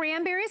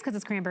 Cranberries, because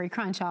it's cranberry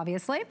crunch,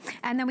 obviously.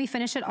 And then we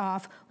finish it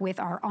off with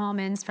our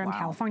almonds from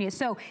California.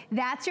 So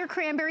that's your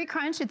cranberry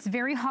crunch. It's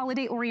very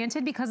holiday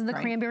oriented because of the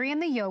cranberry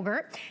and the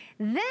yogurt.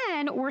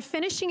 Then we're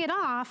finishing it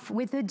off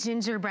with the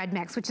gingerbread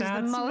mix, which is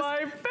the most... That's my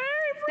favorite!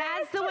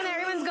 That's the one that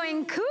everyone's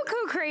going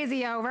cuckoo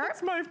crazy over.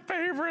 That's my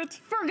favorite.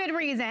 For good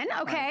reason,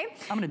 okay?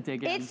 Right. I'm gonna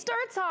dig in. It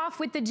starts off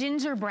with the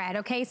gingerbread,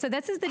 okay? So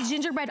this is the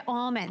gingerbread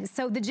almonds.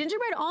 So the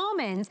gingerbread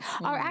almonds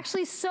are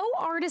actually so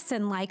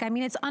artisan-like. I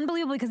mean, it's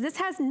unbelievable because this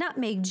has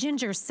nutmeg,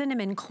 ginger,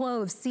 cinnamon,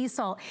 cloves, sea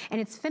salt, and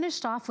it's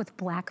finished off with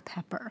black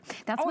pepper.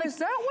 That's is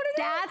that what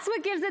it is? That's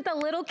what gives it the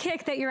little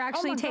kick that you're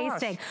actually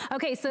tasting.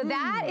 Okay, so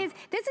that is,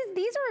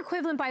 these are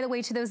equivalent, by the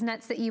way, to those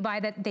nuts that you buy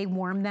that they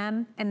warm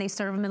them and they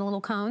serve them in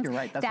little cones. You're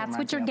right, that's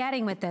what you're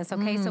getting with this,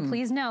 okay? So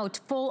please note,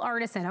 full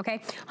artisan,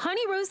 okay?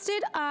 Honey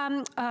roasted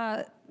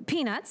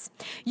peanuts.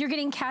 You're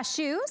getting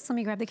cashews. Let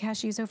me grab the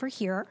cashews over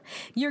here.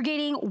 You're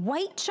getting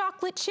white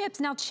chocolate chips.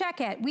 Now check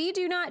it. We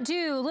do not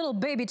do little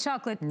baby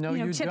chocolate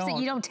chips that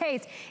you don't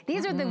taste.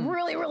 These are the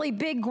really, really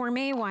big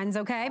gourmet ones,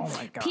 okay? Oh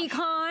my gosh.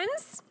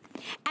 Pecans.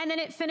 And then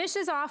it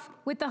finishes off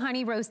with the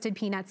honey roasted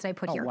peanuts that I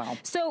put here. Wow.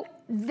 So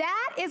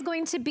that is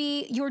going to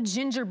be your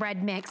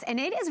gingerbread mix. And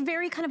it is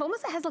very kind of,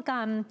 almost has like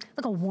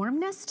a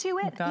warmness to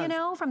it, you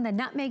know, from the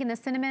nutmeg and the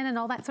cinnamon and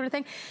all that sort of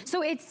thing.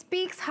 So it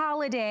speaks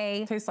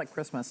holiday. It tastes like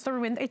Christmas.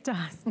 It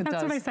does.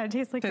 That's what I said. It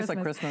tastes like Christmas.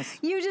 Like Christmas.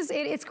 You just,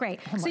 it's great.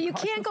 So you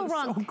can't go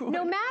wrong. So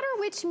no matter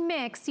which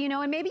mix, you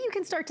know, and maybe you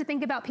can start to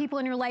think about people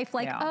in your life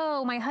like,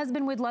 oh, my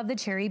husband would love the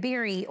cherry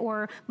berry,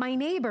 or my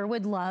neighbor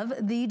would love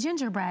the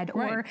gingerbread,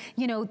 or,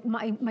 you know,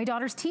 my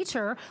daughter's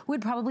teacher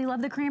would probably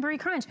love the cranberry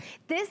crunch.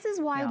 This is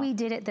why we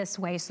did it this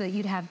way, so that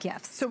you'd have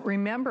gifts. So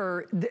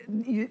remember,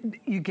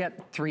 you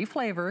get 3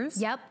 flavors.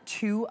 Yep.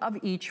 2 of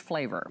each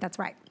flavor. That's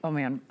right. Oh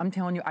man, I'm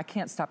telling you, I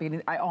can't stop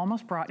eating. I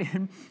almost brought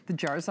in the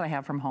jars that I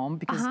have from home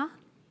because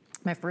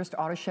my first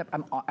auto ship,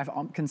 I've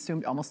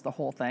consumed almost the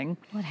whole thing.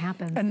 What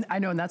happens? And I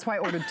know, and that's why I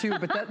ordered 2,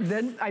 but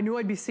then I knew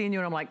I'd be seeing you,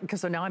 and I'm like,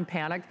 because so now I'm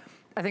panicked.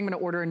 I think I'm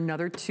gonna order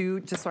another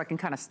 2 just so I can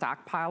kind of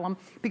stockpile them.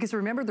 Because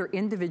remember, they're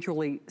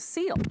individually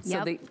sealed.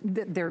 So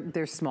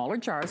they're smaller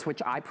jars, which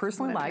I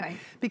personally like.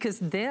 Because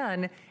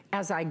then,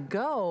 as I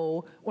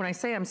go, when I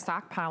say I'm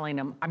stockpiling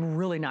them, I'm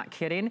really not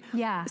kidding.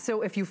 Yeah.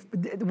 So if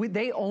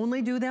they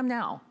only do them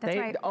now. That's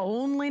right.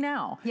 Only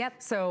now. Yep.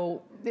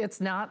 So it's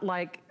not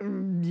like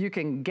you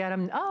can get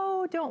them,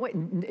 oh, don't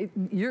wait.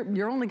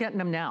 You're only getting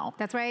them now.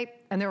 That's right.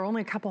 And there are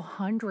only a couple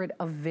hundred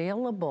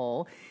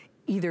available.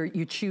 Either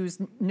you choose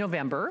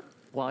November.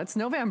 Well, it's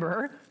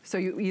November, so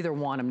you either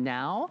want them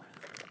now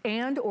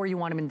or you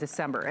want them in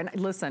December. And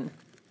listen,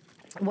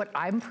 what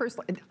I'm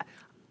personally,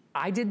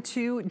 I did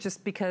 2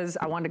 just because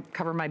I wanted to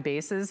cover my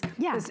bases.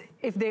 Yeah.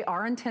 If they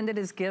are intended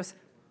as gifts,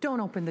 don't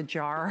open the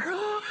jar.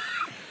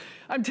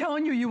 I'm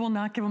telling you, you will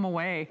not give them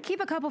away.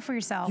 Keep a couple for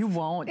yourself. You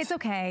won't. It's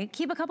okay.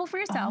 Keep a couple for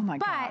yourself. Oh my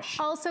gosh.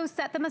 But also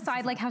set them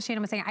aside, like how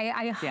Shannon was saying.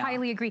 I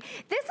highly agree.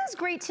 This is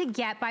great to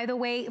get, by the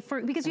way,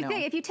 because you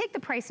think if you take the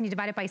price and you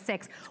divide it by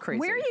 6,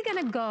 where are you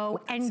gonna go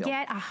and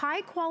get a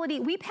high quality?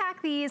 We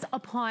pack these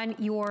upon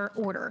your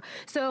order.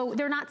 So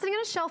they're not sitting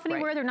on a shelf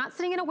anywhere. They're not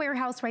sitting in a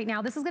warehouse right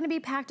now. This is gonna be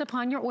packed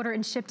upon your order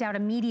and shipped out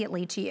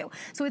immediately to you.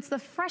 So it's the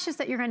freshest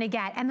that you're gonna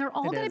get. And they're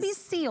all gonna be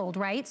sealed,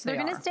 right? So they're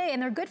gonna stay,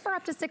 and they're good for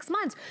up to 6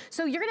 months.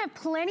 So you're gonna have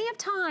plenty of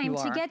time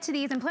to get to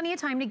these and plenty of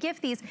time to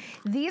gift these.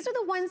 These are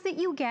the ones that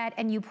you get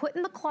and you put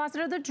in the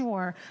closet or the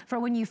drawer for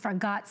when you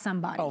forgot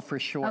somebody. Oh, for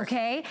sure.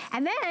 Okay?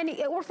 And then,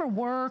 or for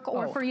work,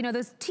 or for, you know,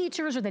 those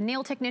teachers or the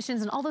nail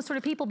technicians and all those sort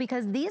of people,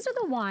 because these are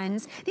the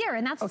ones,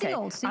 and that's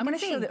sealed. So I'm gonna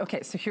show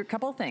you, so here are a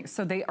couple of things.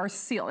 So they are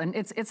sealed, and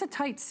it's a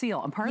tight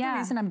seal. And part of the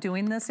reason I'm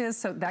doing this is,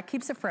 so that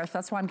keeps it fresh.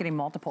 That's why I'm getting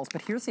multiples.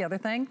 But here's the other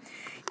thing.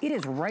 It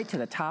is right to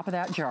the top of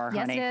that jar,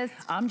 honey. Yes, it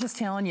is. I'm just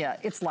telling you,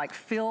 it's like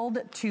filled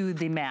to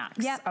the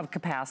max of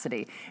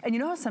capacity. And you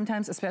know how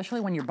sometimes, especially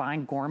when you're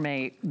buying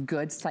gourmet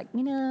goods, it's like,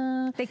 you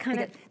know, they kind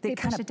of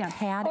push it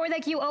down. Or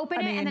like you open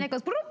it and then it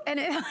goes, and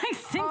it like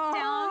sinks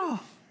down.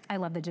 I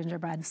love the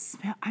gingerbread.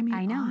 I mean,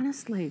 I know.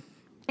 honestly.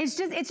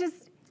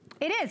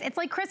 It is. It's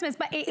like Christmas,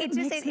 but it's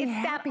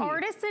that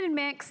artisan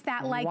mix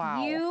that like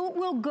you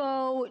will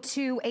go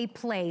to a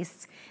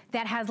place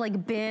that has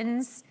like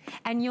bins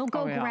and you'll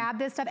go grab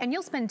this stuff and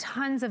you'll spend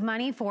tons of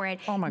money for it.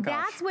 Oh my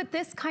gosh. That's what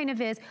this kind of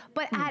is,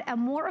 but at a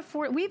more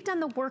affordable, we've done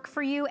the work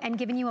for you and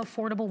given you an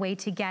affordable way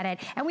to get it.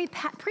 And we've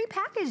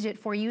pre-packaged it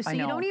for you so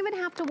you don't even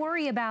have to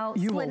worry about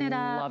splitting it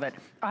up. You will love it.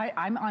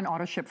 I'm on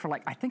auto ship for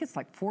like, I think it's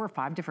like 4 or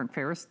 5 different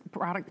Ferris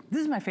products.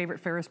 This is my favorite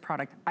Ferris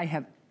product I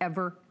have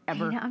ever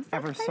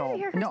sold.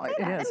 No, it is.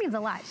 That means a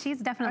lot. She's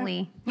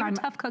definitely, you're a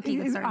tough cookie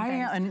with certain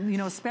things. And you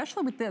know,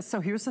 especially with this. So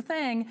here's the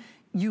thing.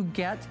 You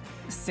get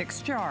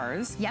 6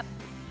 jars. Yep.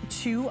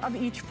 2 of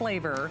each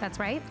flavor. That's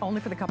right. Only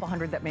for the couple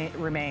hundred that may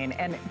remain.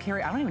 And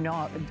Carrie, I don't even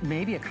know,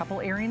 maybe a couple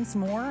earrings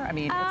more? I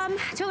mean,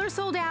 till they're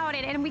sold out,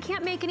 and we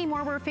can't make any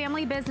more. We're a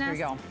family business. There you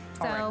go.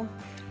 So. All right.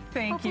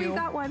 Thank hopefully you. You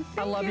got one.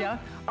 I love you.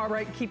 All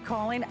right, keep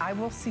calling. I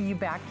will see you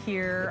back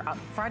here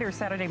Friday or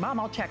Saturday. Mom,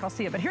 I'll check. I'll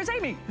see you. But here's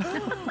Amy.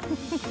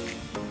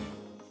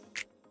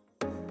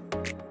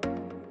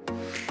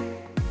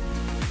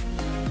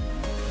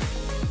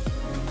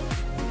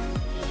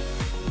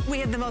 We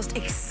had the most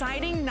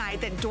exciting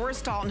night that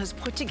Doris Dalton has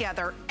put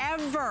together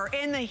ever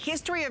in the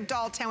history of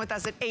Doll 10 with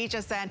us at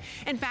HSN.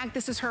 In fact,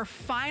 this is her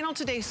final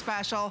Today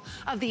special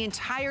of the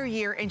entire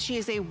year, and she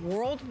is a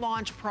world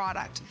launch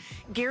product.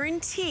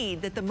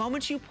 Guaranteed that the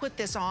moment you put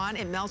this on,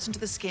 it melts into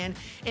the skin.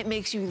 It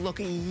makes you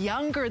look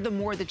younger the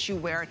more that you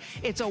wear it.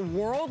 It's a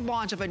world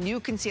launch of a new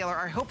concealer.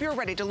 I hope you're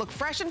ready to look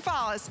fresh and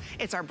flawless.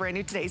 It's our brand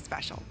new Today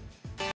special.